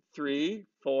 2, 3,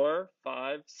 4,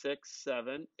 5, 6,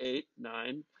 7, 8,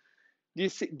 9. Do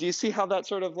you see how that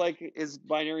sort of like is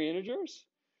binary integers?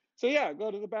 So yeah, go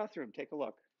to the bathroom, take a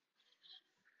look.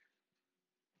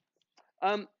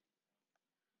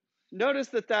 Notice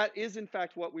that that is in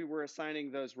fact what we were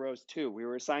assigning those rows to. We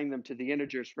were assigning them to the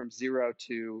integers from 0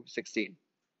 to 16.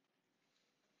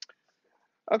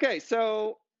 Okay,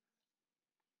 so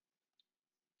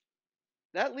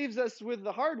that leaves us with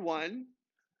the hard one.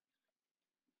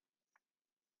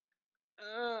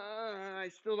 I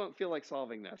still don't feel like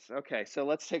solving this. Okay, so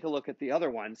let's take a look at the other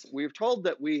ones. We're told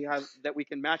that we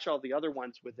can match all the other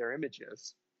ones with their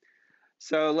images.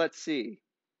 So let's see.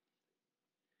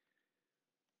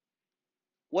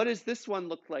 What does this one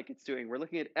look like it's doing? We're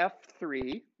looking at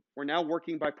F3. We're now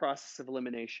working by process of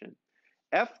elimination.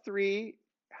 F3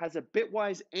 has a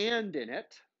bitwise and in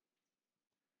it.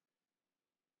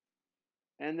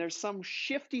 And there's some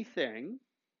shifty thing.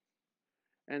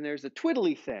 And there's a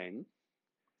twiddly thing.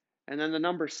 And then the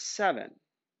number 7.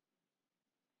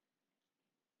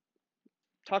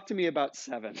 Talk to me about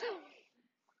 7.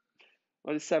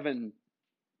 What does 7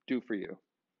 do for you?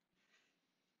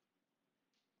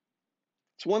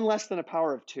 It's one less than a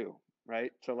power of 2,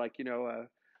 right? So like, you know,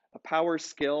 a power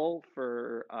skill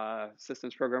for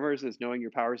systems programmers is knowing your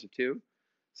powers of 2.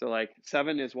 So like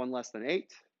 7 is 1 less than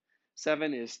 8.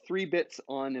 7 is 3 bits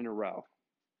on in a row.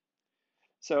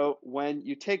 So when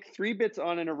you take 3 bits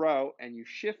on in a row and you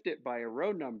shift it by a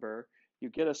row number, you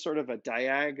get a sort of a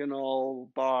diagonal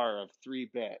bar of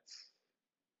 3 bits.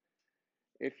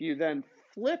 If you then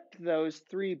flip those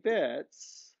 3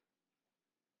 bits,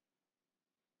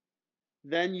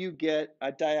 then you get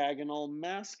a diagonal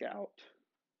mask out.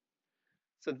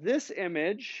 So this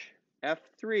image,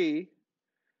 F3,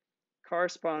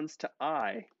 corresponds to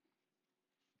I.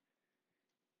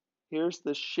 Here's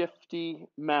the shifty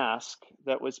mask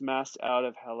that was masked out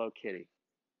of Hello Kitty.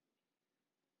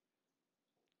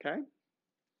 Okay?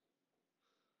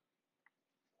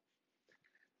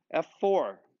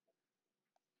 F4.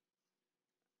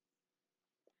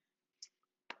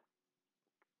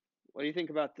 What do you think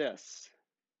about this?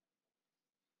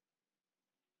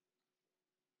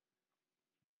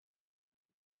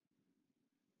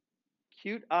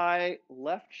 Cute I,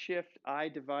 left shift I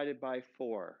divided by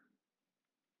 4.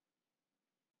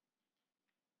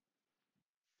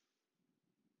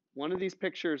 One of these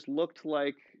pictures looked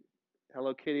like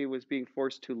Hello Kitty was being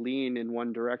forced to lean in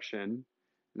one direction.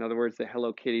 In other words, the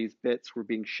Hello Kitty's bits were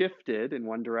being shifted in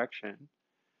one direction.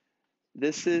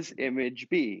 This is image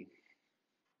B.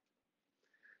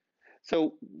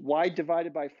 So y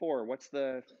divided by 4, what's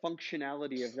the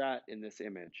functionality of that in this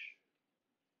image?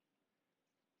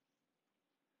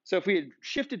 So if we had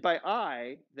shifted by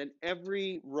I, then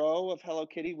every row of Hello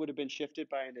Kitty would have been shifted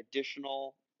by an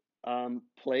additional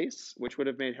place, which would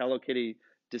have made Hello Kitty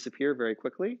disappear very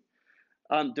quickly.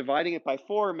 Dividing it by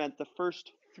 4 meant the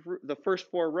first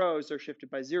 4 rows are shifted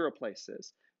by 0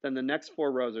 places. Then the next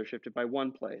 4 rows are shifted by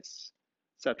 1 place,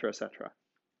 etc., etc.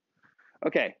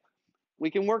 Okay, we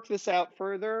can work this out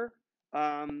further.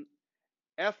 F5.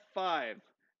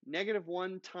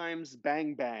 -1 times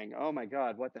bang bang. Oh my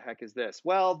God, what the heck is this?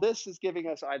 Well, this is giving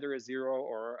us either a 0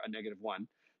 or a -1.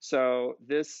 So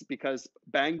this, because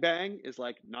bang bang is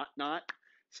like not,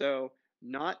 so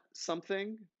not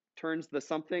something turns the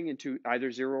something into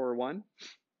either 0 or 1,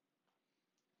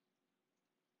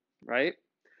 right?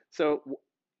 So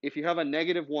if you have a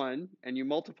 -1 and you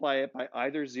multiply it by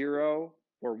either 0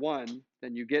 or 1,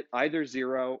 then you get either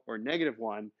 0 or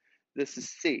 -1. This is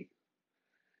C,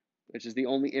 which is the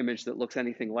only image that looks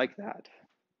anything like that.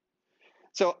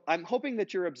 So I'm hoping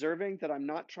that you're observing that I'm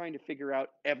not trying to figure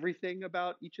out everything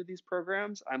about each of these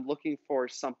programs. I'm looking for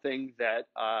something that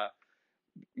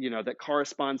that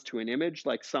corresponds to an image,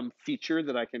 like some feature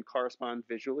that I can correspond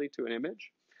visually to an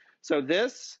image. So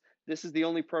this is the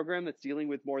only program that's dealing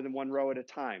with more than one row at a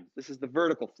time. This is the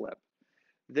vertical flip.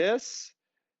 This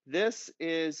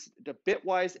is the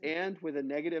bitwise and with a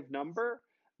negative number.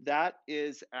 That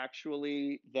is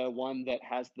actually the one that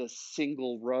has the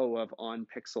single row of on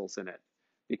pixels in it,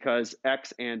 because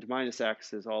x and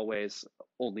 -x is always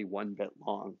only 1 bit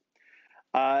long.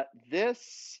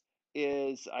 This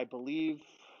is, I believe,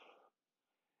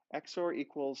 XOR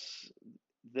equals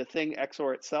the thing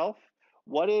XOR itself.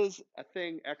 What is a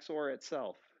thing XOR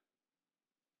itself?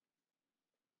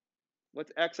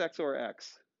 What's X XOR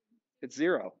X? It's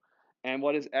 0. And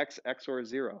what is X XOR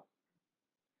 0?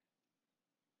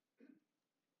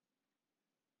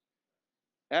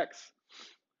 X.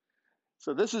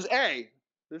 So this is A.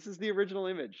 This is the original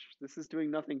image. This is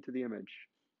doing nothing to the image.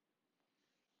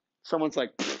 Someone's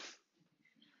like,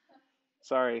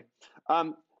 sorry.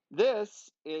 This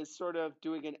is sort of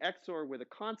doing an XOR with a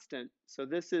constant. So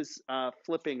this is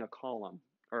flipping a column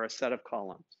or a set of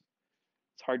columns.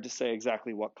 It's hard to say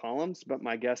exactly what columns, but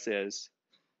my guess is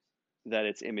that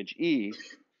it's image E,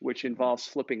 which involves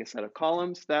flipping a set of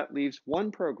columns. That leaves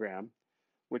one program,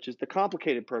 which is the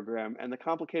complicated program, and the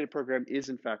complicated program is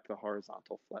in fact the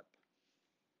horizontal flip.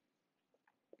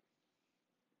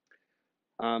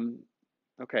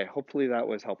 Okay, hopefully that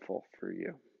was helpful for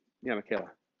you. Yeah, Michaela. This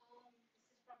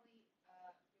is probably really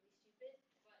stupid,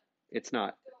 but It's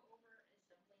not. go over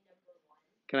assembly number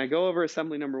 1. Can I go over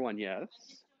assembly number 1? Yes.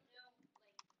 I just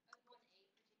don't know,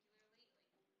 like, 1A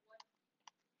particularly, like, what do I look for in the program to tell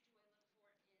me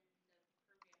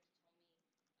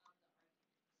the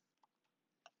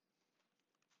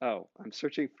arguments? Oh, I'm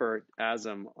searching for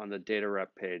ASM on the data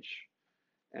rep page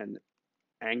and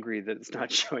angry that it's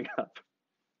not showing up.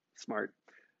 Smart.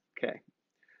 Okay.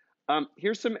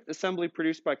 Here's some assembly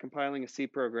produced by compiling a C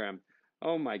program.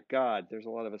 Oh my God, there's a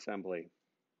lot of assembly.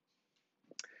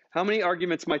 How many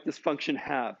arguments might this function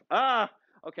have?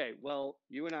 Okay, well,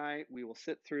 you and I, we will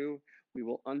sit through, we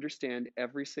will understand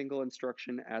every single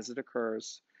instruction as it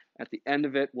occurs. At the end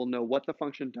of it, we'll know what the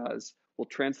function does. We'll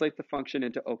translate the function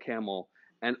into OCaml,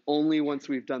 and only once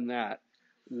we've done that,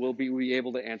 will be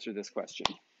able to answer this question.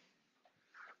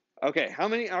 Okay, how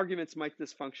many arguments might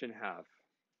this function have?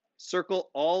 Circle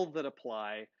all that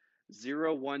apply,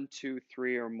 0, 1, 2,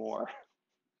 3, or more.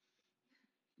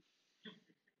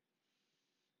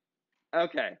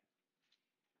 Okay.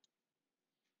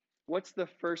 What's the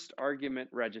first argument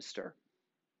register?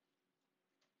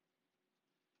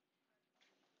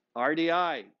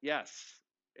 RDI, yes.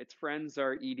 Its friends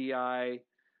are EDI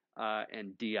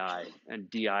and DI and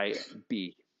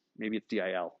DIB. Maybe it's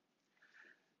DIL.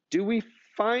 Do we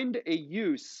find a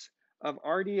use of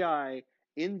RDI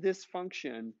in this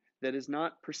function that is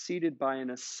not preceded by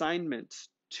an assignment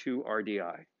to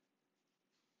RDI?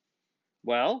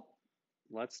 Well,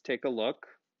 let's take a look.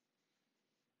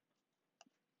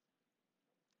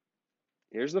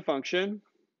 Here's the function.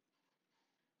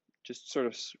 Just sort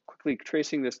of quickly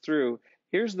tracing this through.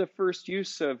 Here's the first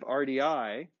use of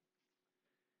RDI.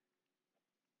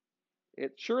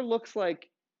 It sure looks like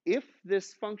if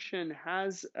this function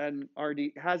has an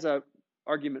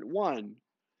argument 1,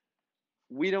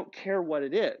 we don't care what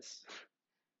it is,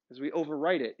 because we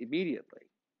overwrite it immediately.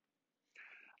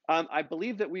 I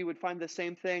believe that we would find the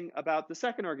same thing about the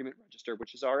second argument register,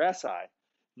 which is RSI.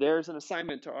 There's an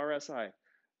assignment to RSI.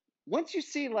 Once you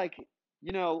see, like,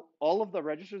 all of the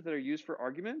registers that are used for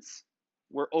arguments,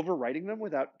 we're overwriting them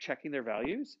without checking their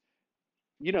values.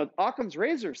 Occam's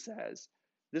razor says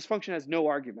this function has no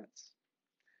arguments,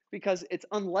 because it's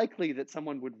unlikely that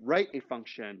someone would write a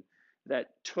function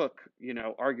that took,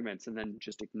 arguments and then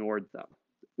just ignored them.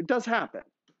 It does happen.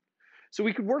 So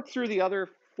we could work through the other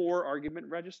 4 argument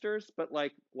registers, but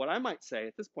like what I might say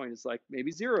at this point is like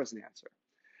maybe 0 is an answer.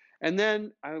 And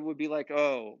then I would be like,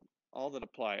 oh, all that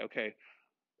apply. Okay,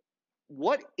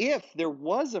 what if there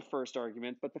was a first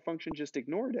argument, but the function just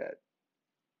ignored it?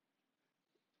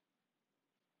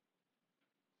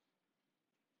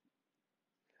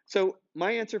 So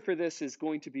my answer for this is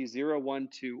going to be 0, 1,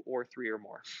 2, or 3 or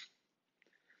more.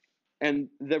 And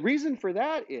the reason for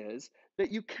that is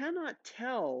that you cannot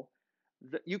tell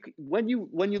that when you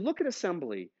look at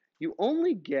assembly, you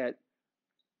only get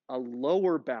a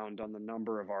lower bound on the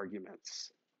number of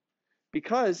arguments,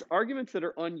 because arguments that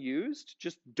are unused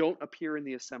just don't appear in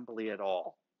the assembly at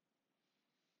all.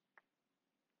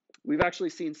 We've actually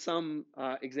seen some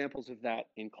examples of that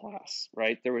in class,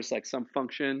 right? There was like some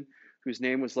function whose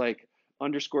name was like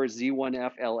underscore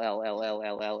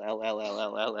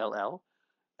z1f_ll_ll_ll_ll_ll_ll,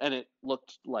 and it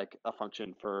looked like a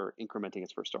function for incrementing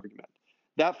its first argument.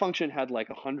 That function had like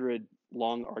 100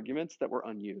 long arguments that were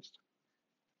unused.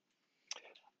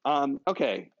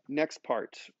 Okay, next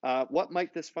part. What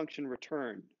might this function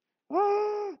return?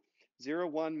 0,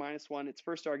 1, -1, its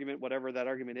first argument, whatever that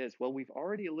argument is. Well, we've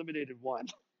already eliminated 1.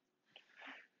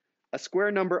 A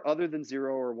square number other than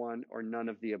 0 or 1 or none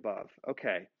of the above.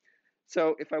 Okay,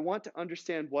 so if I want to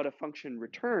understand what a function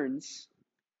returns,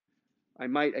 I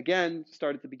might, again,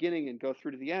 start at the beginning and go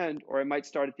through to the end, or I might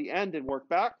start at the end and work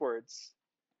backwards.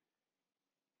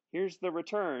 Here's the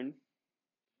return.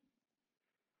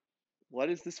 What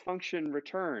does this function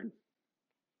return?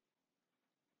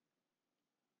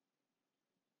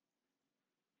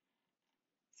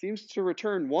 Seems to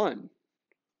return 1.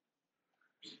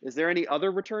 Is there any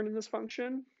other return in this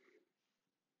function?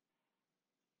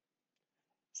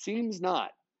 Seems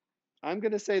not. I'm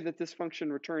going to say that this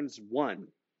function returns 1.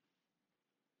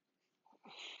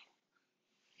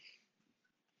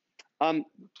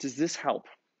 Does this help?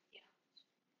 Yeah.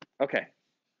 Okay.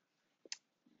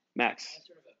 Max. I have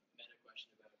sort of a meta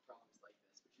question about problems like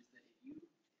this, which is that if you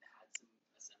had some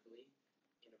assembly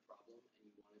in a problem and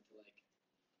you wanted to like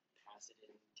pass it in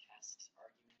test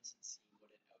arguments and see what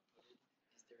it outputted,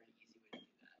 is there an easy way to do that?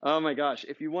 Oh my gosh,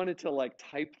 if you wanted to like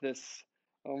type this,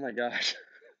 oh my gosh.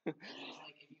 Just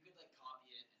like if you could like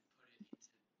copy it and put it into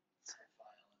some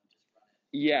file and just run it.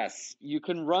 Yes, you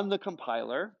can run the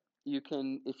compiler. You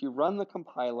can, if you run the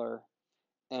compiler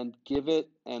and give it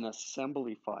an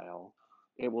assembly file,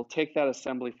 it will take that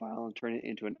assembly file and turn it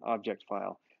into an object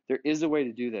file. There is a way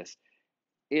to do this.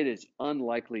 It is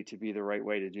unlikely to be the right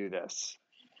way to do this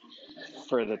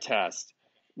for the test.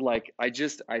 Like, I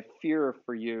fear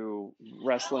for you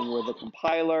wrestling with a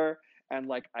compiler, and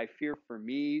like, I fear for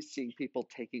me seeing people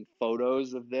taking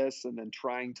photos of this and then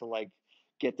trying to like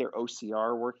get their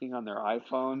OCR working on their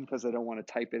iPhone because they don't want to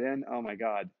type it in. Oh my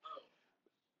God.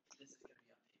 This is going to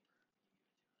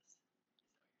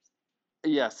be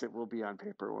on paper. Yes, it will be on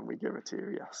paper when we give it to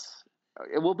you. Yes.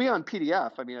 It will be on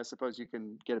PDF. I mean, I suppose you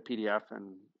can get a PDF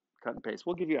and cut and paste.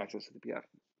 We'll give you access to the PDF.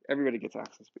 Everybody gets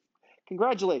access.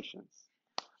 Congratulations.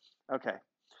 Okay.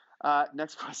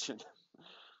 Next question.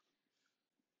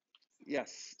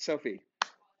 Yes, Sophie.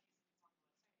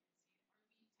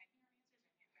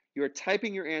 You are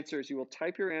typing your answers. You will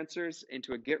type your answers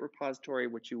into a Git repository,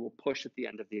 which you will push at the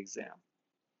end of the exam.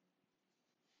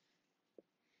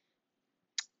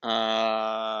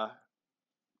 Tanner.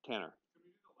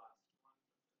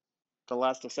 The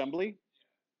last assembly?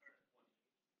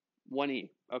 1E.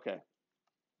 Okay.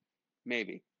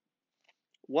 Maybe.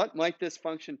 What might this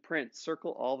function print?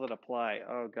 Circle all that apply.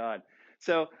 Oh, God.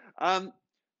 So I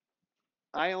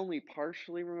only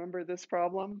partially remember this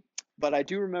problem, but I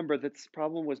do remember that this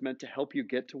problem was meant to help you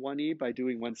get to 1E by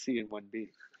doing 1C and 1B.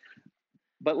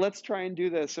 But let's try and do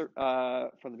this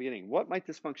from the beginning. What might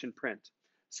this function print?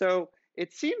 So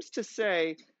it seems to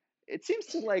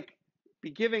like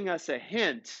be giving us a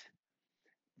hint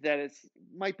that it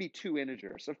might be 2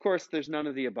 integers. Of course, there's none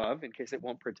of the above in case it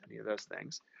won't print any of those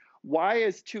things. Why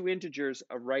is 2 integers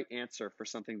a right answer for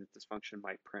something that this function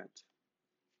might print?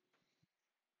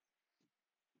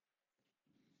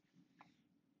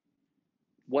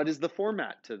 What is the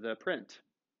format to the print?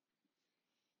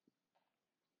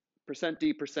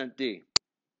 %d, %d,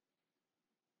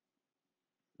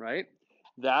 right?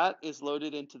 That is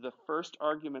loaded into the first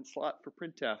argument slot for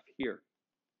printf here.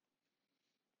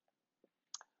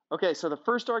 Okay, so the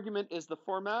first argument is the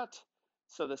format.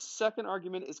 So the second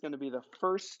argument is going to be the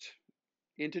first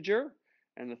integer,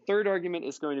 and the third argument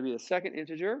is going to be the second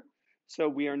integer. So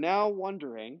we are now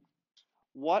wondering,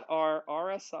 what are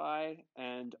RSI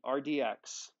and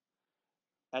RDX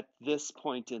at this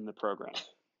point in the program?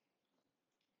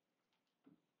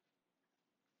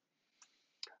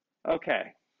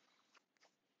 Okay.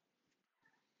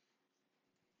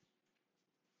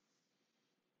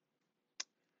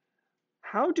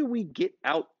 How do we get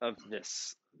out of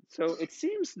this? So it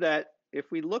seems that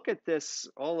if we look at this,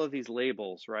 all of these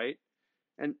labels, right?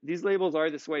 And these labels are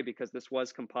this way because this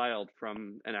was compiled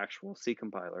from an actual C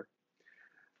compiler.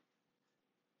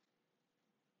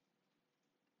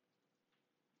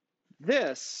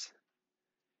 This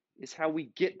is how we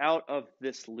get out of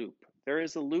this loop. There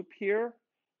is a loop here.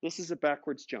 This is a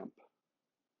backwards jump.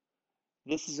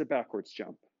 This is a backwards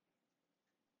jump.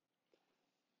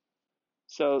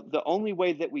 So the only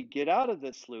way that we get out of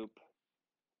this loop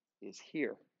is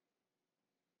here.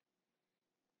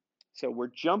 So we're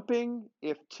jumping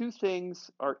if two things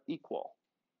are equal.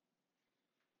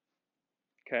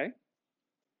 Okay?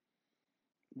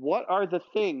 What are the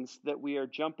things that we are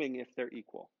jumping if they're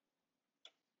equal?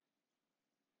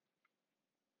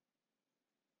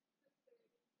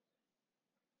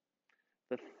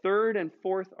 The third and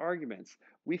fourth arguments.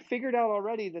 We figured out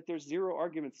already that there's 0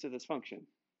 arguments to this function.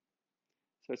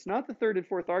 So it's not the third and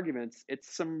fourth arguments,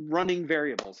 it's some running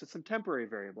variables, it's some temporary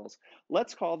variables.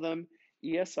 Let's call them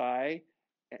ESI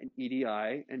and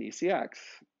EDI and ECX,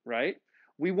 right?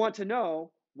 We want to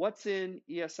know what's in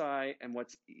ESI and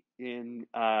what's in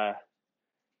ECX,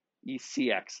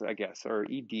 I guess, or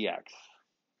EDX.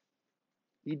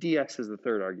 EDX is the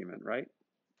third argument, right?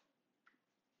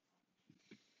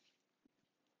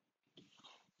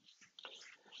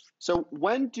 So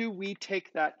when do we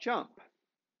take that jump?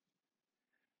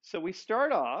 So we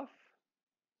start off,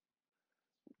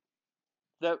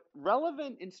 the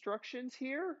relevant instructions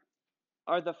here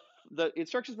are the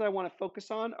instructions that I want to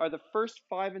focus on are the first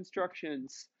 5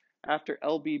 instructions after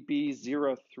LBB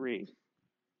 03.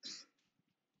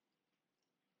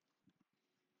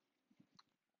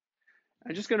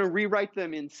 I'm just going to rewrite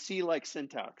them in C-like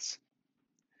syntax.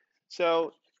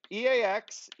 So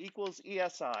EAX equals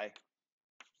ESI.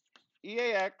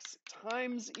 EAX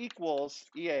times equals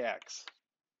EAX.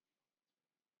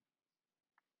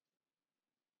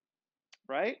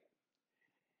 Right?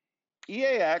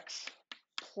 EAX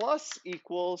plus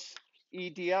equals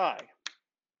EDI.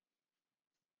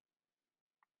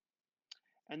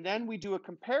 And then we do a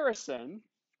comparison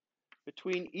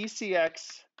between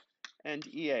ECX and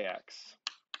EAX.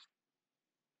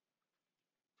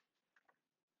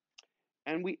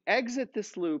 And we exit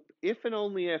this loop if and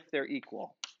only if they're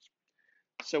equal.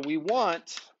 So we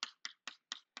want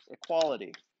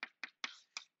equality.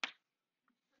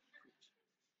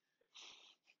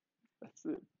 That's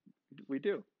it. We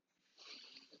do.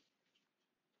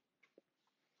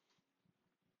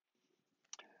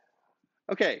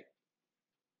 Okay.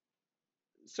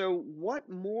 So what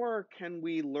more can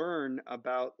we learn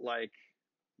about, like,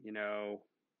 you know,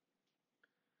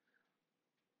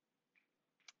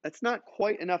 that's not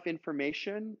quite enough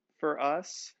information for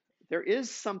us. There is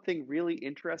something really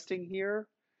interesting here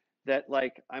that,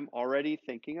 like, I'm already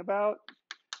thinking about.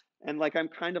 And, like, I'm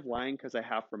kind of lying because I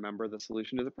half remember the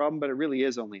solution to the problem, but it really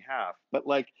is only half. But,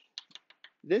 like,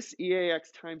 this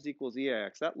EAX times equals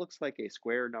EAX, that looks like a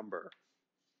square number,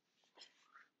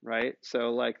 right?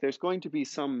 So, like, there's going to be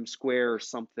some square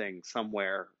something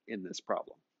somewhere in this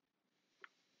problem.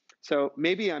 So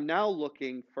maybe I'm now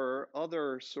looking for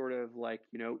other sort of, like,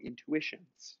 you know,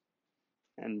 intuitions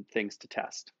and things to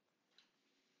test.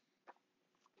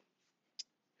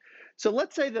 So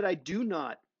let's say that I do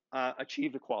not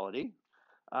achieve equality.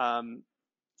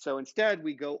 So instead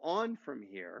we go on from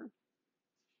here.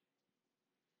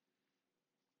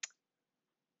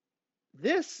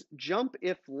 This jump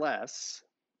if less,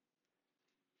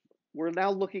 we're now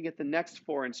looking at the next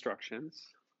 4 instructions.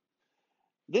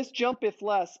 This jump if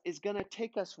less is going to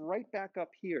take us right back up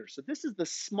here. So this is the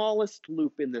smallest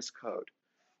loop in this code.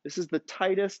 This is the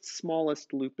tightest,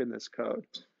 smallest loop in this code.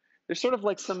 There's sort of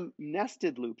like some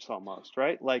nested loops almost,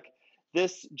 right? Like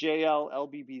this JL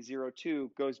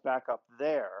LBB02 goes back up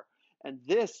there, and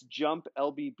this jump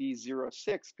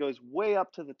LBB06 goes way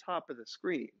up to the top of the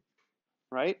screen,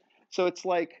 right? So it's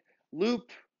like loop,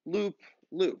 loop,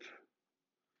 loop.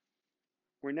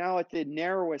 We're now at the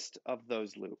narrowest of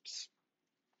those loops.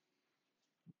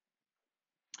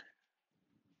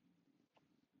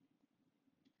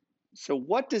 So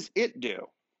what does it do?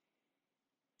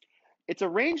 It's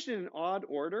arranged in an odd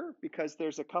order because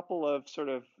there's a couple of sort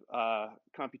of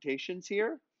computations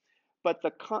here, but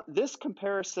this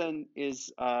comparison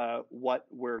is what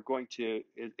we're going to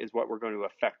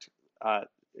affect,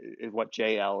 is what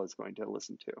JL is going to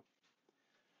listen to.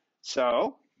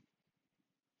 So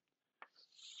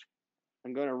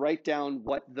I'm going to write down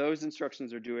what those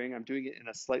instructions are doing. I'm doing it in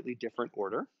a slightly different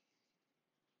order.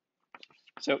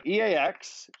 So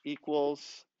EAX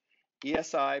equals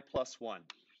ESI plus 1.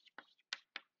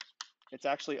 It's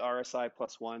actually RSI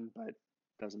plus 1, but it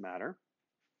doesn't matter.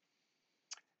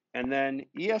 And then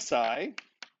ESI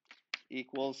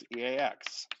equals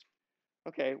EAX.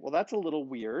 Okay, well, that's a little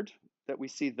weird that we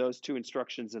see those 2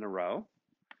 instructions in a row,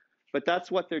 but that's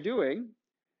what they're doing.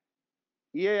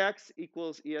 EAX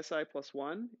equals ESI plus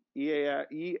 1,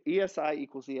 ESI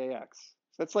equals EAX.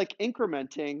 So that's like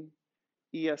incrementing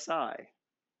ESI.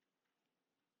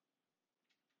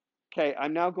 Okay,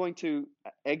 I'm now going to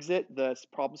exit the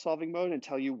problem-solving mode and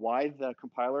tell you why the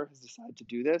compiler has decided to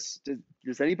do this.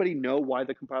 Does anybody know why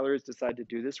the compiler has decided to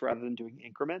do this rather than doing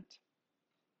increment?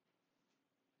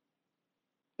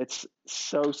 It's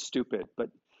so stupid, but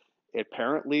it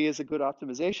apparently is a good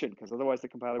optimization because otherwise the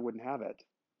compiler wouldn't have it.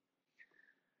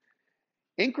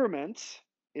 Increment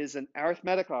is an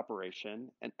arithmetic operation,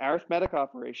 and arithmetic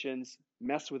operations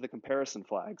mess with the comparison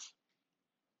flags.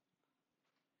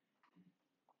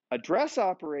 Address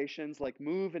operations like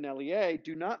move and LEA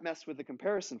do not mess with the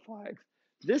comparison flags.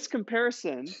 This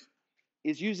comparison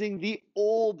is using the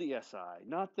old ESI,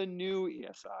 not the new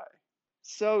ESI.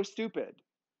 So stupid.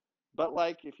 But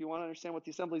like, if you want to understand what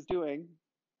the assembly is doing,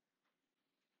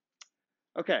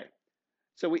 okay,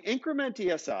 so we increment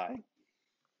ESI.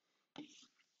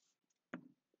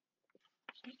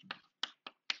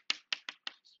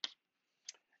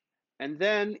 And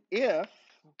then if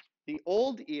the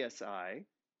old ESI,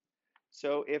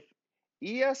 so if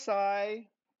ESI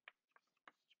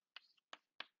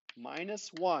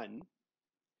minus 1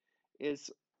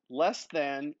 is less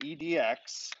than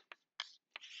EDX,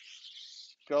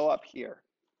 go up here.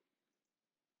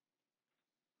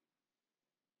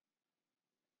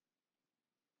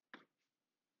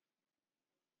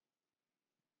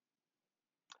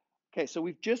 Okay, so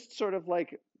we've just sort of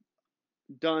like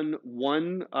done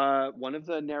one of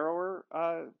the narrower,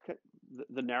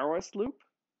 the narrowest loop.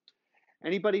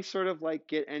 Anybody sort of like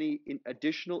get any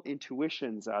additional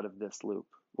intuitions out of this loop?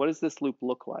 What does this loop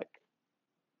look like?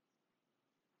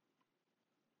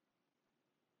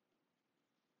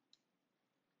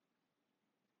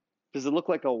 Does it look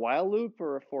like a while loop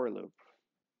or a for loop?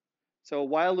 So a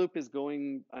while loop is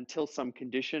going until some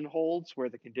condition holds where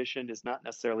the condition is not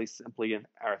necessarily simply an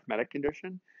arithmetic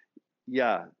condition.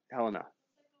 Yeah, Helena.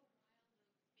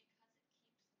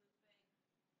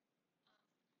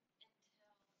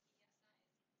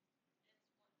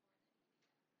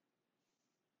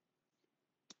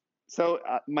 So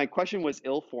my question was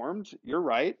ill-formed. You're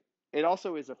right. It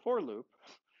also is a for loop.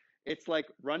 It's like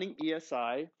running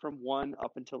ESI from 1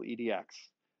 up until EDX.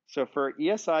 So for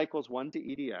ESI equals 1 to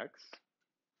EDX,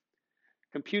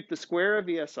 compute the square of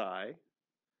ESI,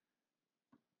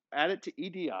 add it to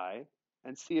EDI,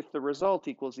 and see if the result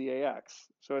equals EAX.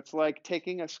 So it's like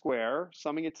taking a square,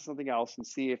 summing it to something else, and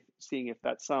seeing if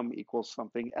that sum equals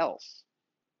something else.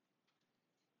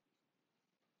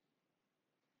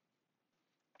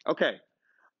 Okay,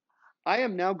 I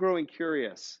am now growing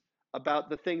curious about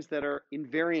the things that are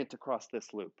invariant across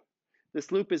this loop.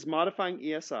 This loop is modifying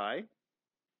ESI,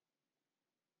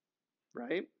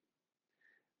 right?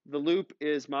 The loop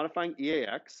is modifying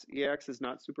EAX. EAX is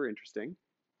not super interesting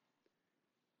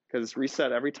because it's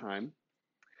reset every time.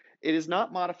 It is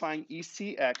not modifying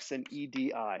ECX and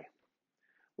EDI.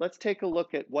 Let's take a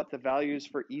look at what the values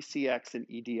for ECX and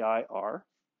EDI are.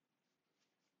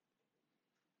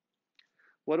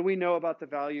 What do we know about the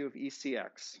value of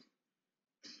ECX?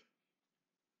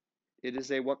 It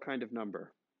is a what kind of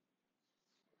number?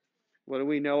 What do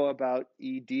we know about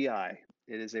EDI?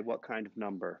 It is a what kind of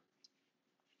number?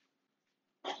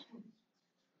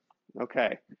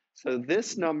 Okay, so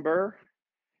this number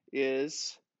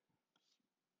is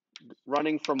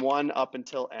running from 1 up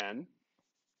until n.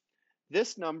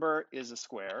 This number is a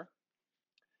square.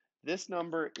 This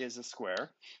number is a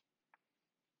square.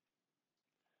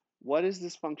 What is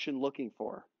this function looking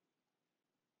for?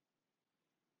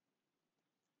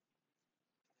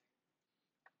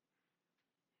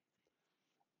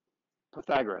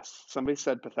 Pythagoras. Somebody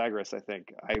said Pythagoras, I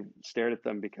think. I stared at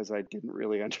them because I didn't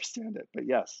really understand it, but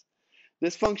yes.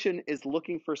 This function is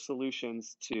looking for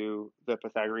solutions to the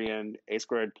Pythagorean a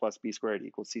squared plus b squared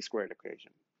equals c squared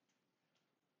equation.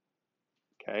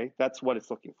 Okay, that's what it's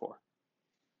looking for.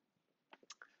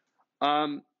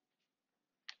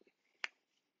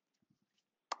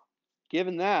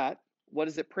 Given that, what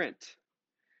does it print?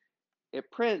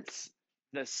 It prints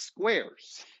the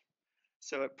squares.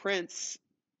 So it prints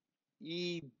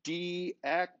EDX,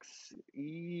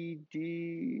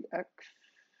 EDX.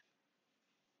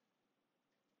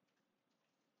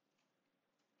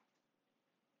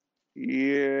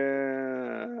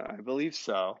 Yeah, I believe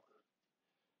so.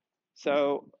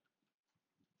 So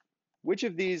which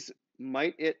of these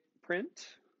might it print?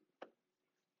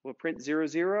 Will it print 0,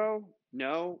 0?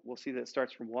 No, we'll see that it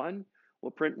starts from 1.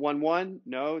 Will it print 1, 1?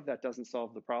 No, that doesn't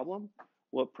solve the problem.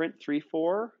 Will it print 3,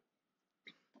 4?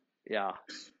 Yeah.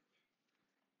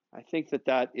 I think that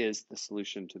that is the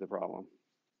solution to the problem.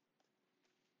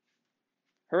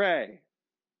 Hooray.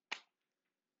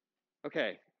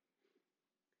 Okay.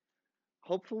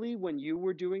 Hopefully when you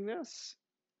were doing this,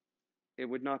 it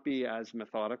would not be as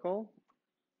methodical,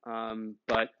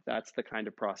 but that's the kind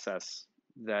of process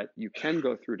that you can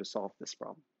go through to solve this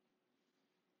problem.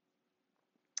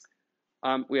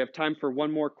 We have time for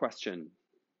one more question.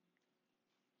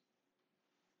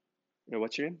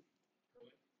 What's your name?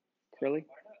 Curly?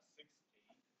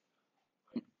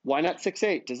 Why not 6,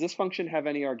 8? Does this function have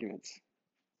any arguments?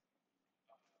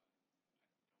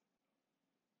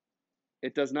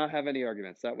 It does not have any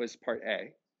arguments. That was part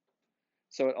A.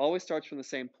 So it always starts from the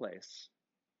same place.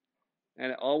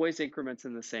 And it always increments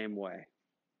in the same way.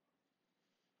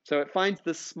 So it finds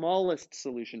the smallest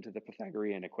solution to the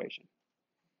Pythagorean equation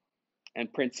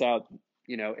and prints out,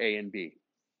 A and B.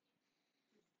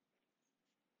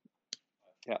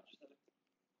 Yeah.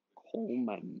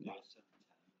 Coleman.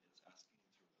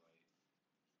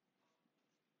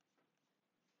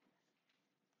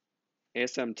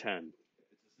 ASM 10.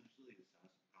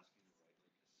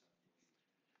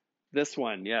 This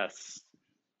one, yes.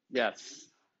 Yes.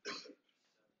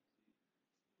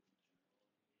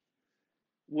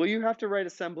 Will you have to write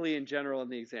assembly in general in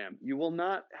the exam? You will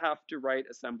not have to write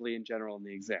assembly in general in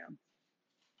the exam.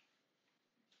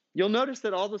 You'll notice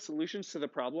that all the solutions to the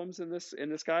problems in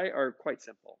this guy are quite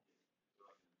simple.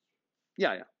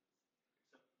 Yeah.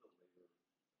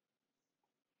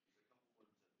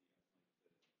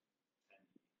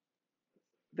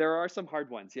 There are some hard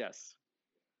ones, yes.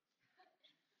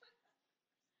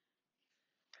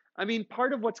 I mean,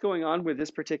 part of what's going on with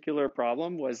this particular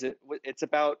problem was it's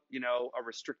about, a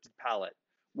restricted palette.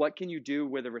 What can you do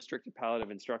with a restricted palette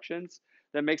of instructions?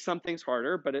 That makes some things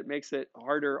harder, but it makes it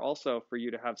harder also for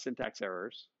you to have syntax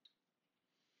errors.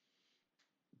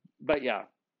 But yeah,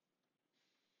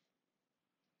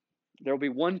 there will be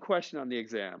one question on the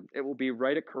exam. It will be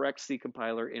write a correct C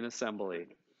compiler in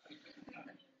assembly.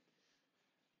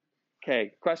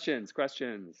 Okay, questions.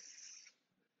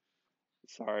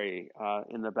 Sorry,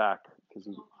 in the back.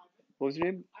 What was your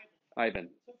name? Ivan.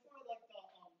 So for like the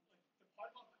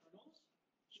part about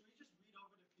kernels, should we just read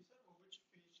over the piece or which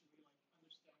page should we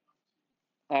understand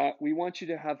up to? We want you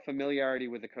to have familiarity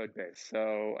with the code base.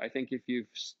 So I think if you've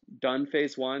done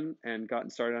phase 1 and gotten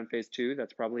started on phase 2,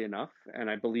 that's probably enough. And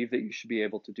I believe that you should be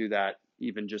able to do that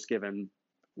even just given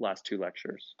last 2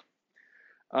 lectures.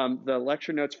 The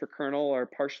lecture notes for kernel are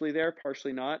partially there,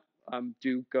 partially not.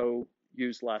 Do go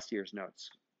use last year's notes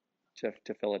to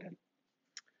fill it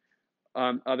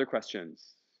in. Other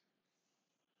questions?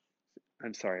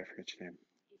 I'm sorry, I forgot your name.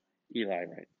 Eli,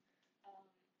 right?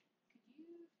 Could you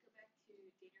go back to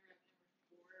data rep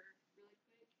number 4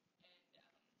 really quick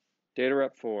and Data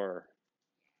rep 4.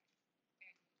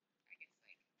 I guess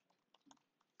like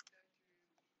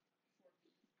go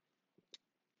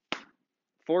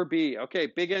through 4B. 4B. Okay,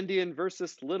 big endian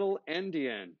versus little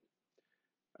endian.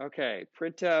 Okay,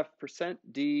 printf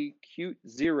 %d cute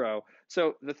 0.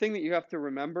 So the thing that you have to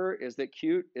remember is that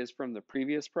cute is from the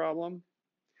previous problem.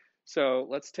 So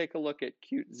let's take a look at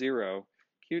cute 0.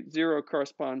 Cute 0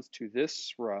 corresponds to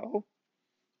this row.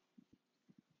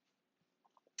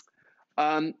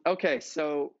 Okay,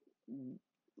 so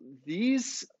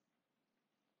this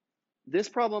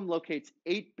problem locates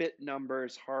 8-bit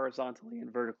numbers horizontally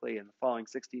and vertically in the following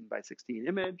 16 by 16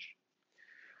 image.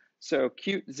 So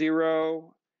cute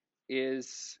 0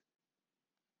 is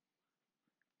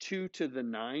 2 to the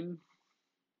 9,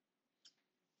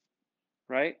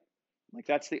 right? Like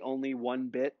that's the only 1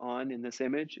 bit on in this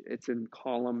image. It's in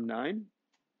column 9.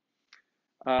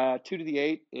 2 to the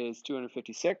 8 is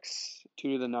 256.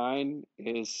 2 to the 9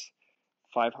 is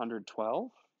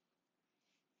 512.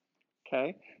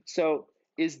 Okay, so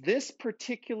is this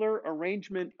particular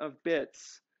arrangement of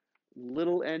bits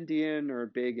little endian or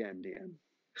big endian?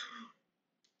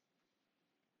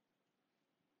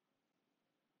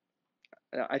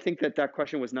 I think that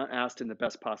question was not asked in the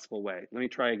best possible way. Let me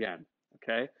try again,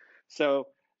 okay? So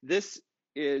this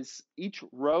is, each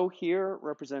row here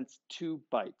represents 2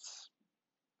 bytes.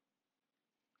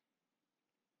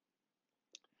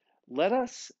 Let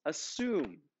us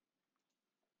assume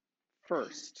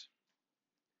first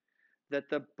that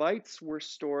the bytes were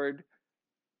stored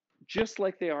just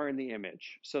like they are in the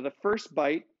image. So the first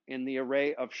byte in the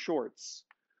array of shorts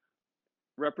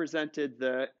represented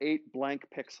the 8 blank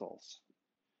pixels.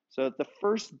 So the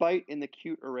first byte in the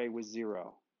cute array was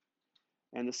 0.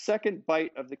 And the second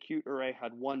byte of the cute array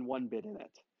had 1 bit in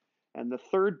it. And the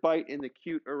third byte in the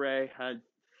cute array had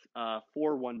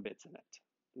 4 1 bits in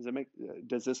it.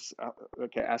 Does this,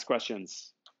 okay, ask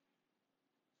questions.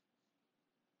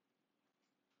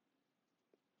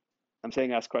 I'm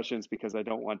saying ask questions because I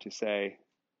don't want to say,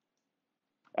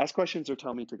 ask questions or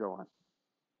tell me to go on.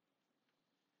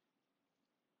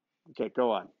 Okay,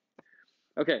 go on.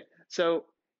 Okay, so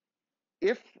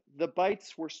if the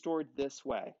bytes were stored this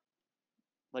way,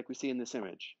 like we see in this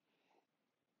image,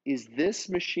 is this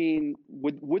machine,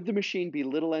 would the machine be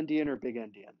little endian or big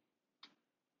endian?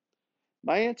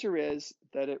 My answer is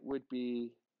that it would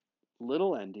be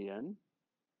little endian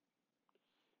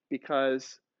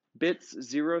because bits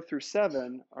 0 through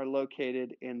 7 are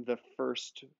located in the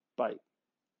first byte,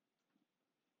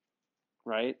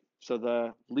 right? So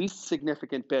the least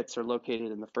significant bits are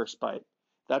located in the first byte.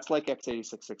 That's like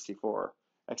x86-64.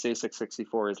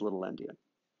 x86-64 is little endian.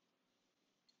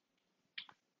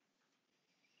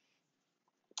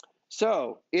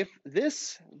 So if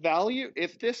this value,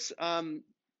 if this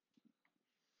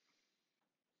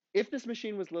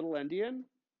machine was little endian,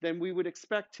 then we would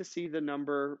expect to see the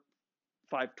number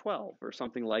 512 or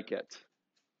something like it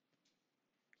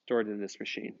stored in this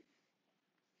machine.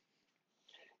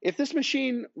 If this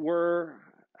machine were,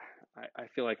 I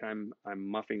feel like I'm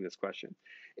muffing this question.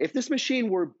 If this machine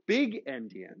were big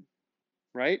endian,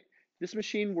 right? This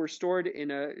machine were stored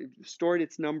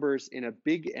its numbers in a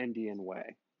big endian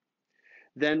way,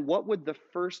 then what would the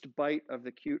first byte of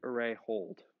the qt array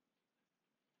hold?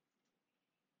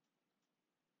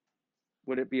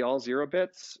 Would it be all 0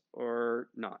 bits or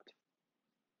not?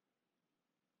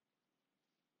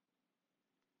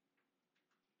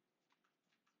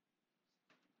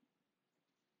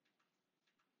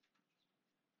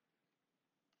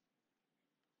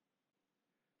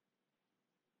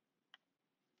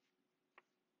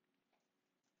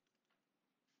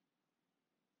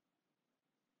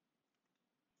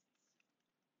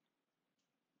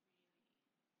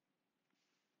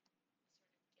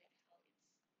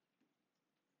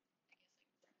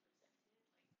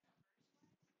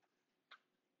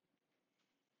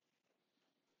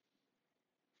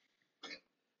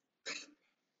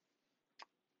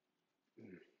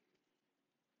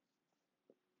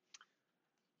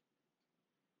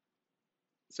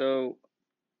 So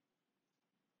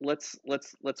let's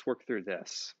work through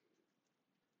this.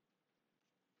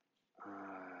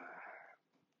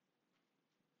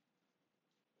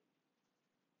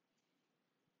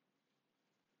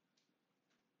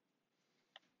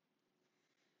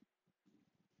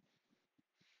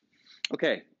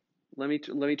 Okay, let me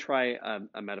try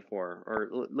a metaphor, or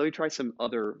let me try some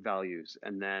other values,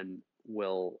 and then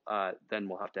we'll have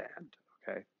to end.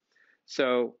 Okay,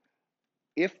 so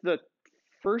if the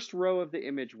first row of the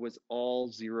image was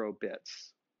all 0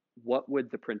 bits, what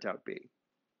would the printout be?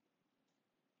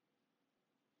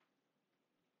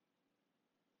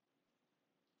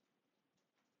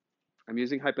 I'm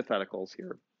using hypotheticals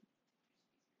here.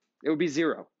 It would be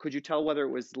 0. Could you tell whether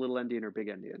it was little endian or big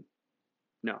endian?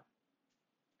 No.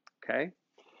 Okay.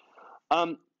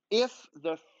 If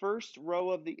the first row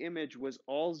of the image was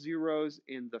all zeros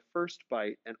in the first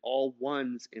byte and all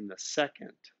ones in the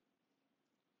second,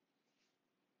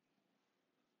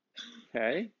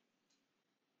 okay?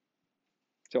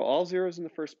 So all zeros in the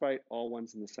first byte, all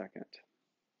ones in the second.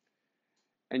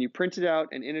 And you printed out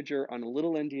an integer on a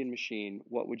little endian machine,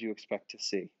 what would you expect to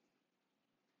see?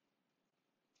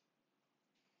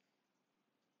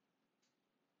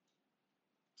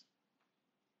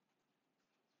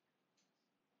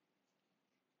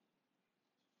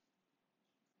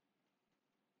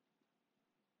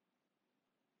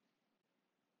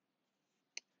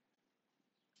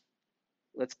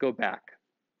 Let's go back.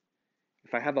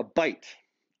 If I have a byte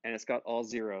and it's got all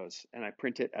zeros and I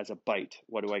print it as a byte,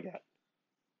 what do I get?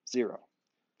 0.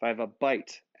 If I have a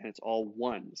byte and it's all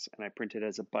ones and I print it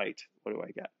as a byte, what do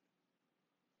I get?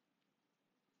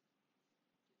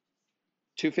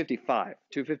 255,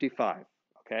 255,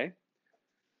 okay?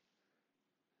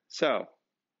 So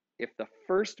if the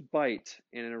first byte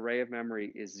in an array of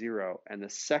memory is 0 and the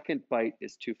second byte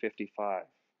is 255,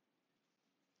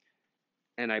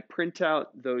 and I print out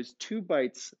those 2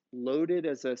 bytes loaded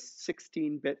as a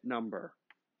 16-bit number,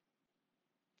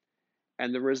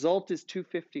 and the result is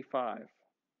 255,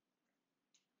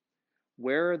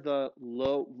 where are the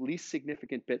least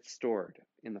significant bits stored?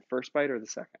 In the first byte or the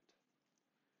second?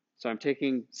 So I'm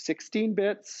taking 16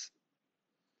 bits,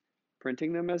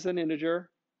 printing them as an integer,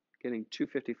 getting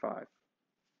 255.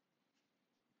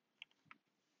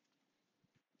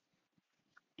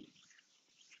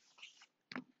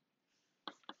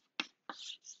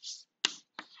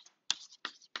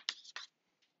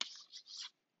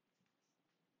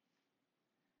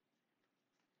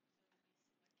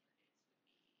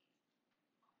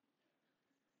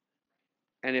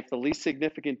 And if the least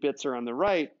significant bits are on the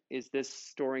right, is this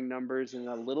storing numbers in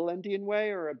a little endian way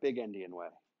or a big endian way?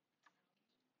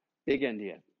 Big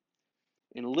endian.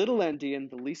 In little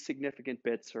endian, the least significant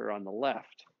bits are on the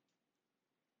left.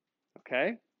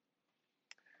 Okay?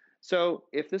 So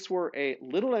if this were a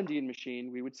little endian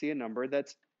machine, we would see a number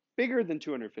that's bigger than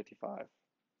 255.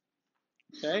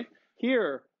 Okay?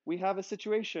 Here, we have a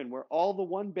situation where all the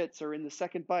 1 bits are in the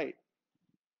second byte.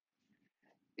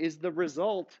 Is the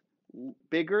result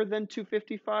bigger than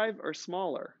 255 or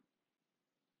smaller?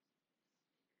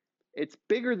 It's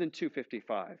bigger than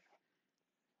 255.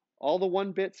 All the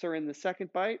 1 bits are in the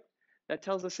second byte. That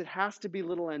tells us it has to be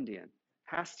little endian.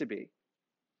 Has to be.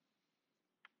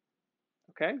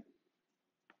 Okay?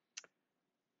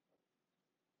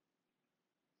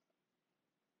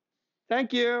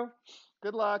 Thank you.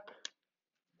 Good luck.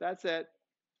 That's it.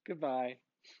 Goodbye.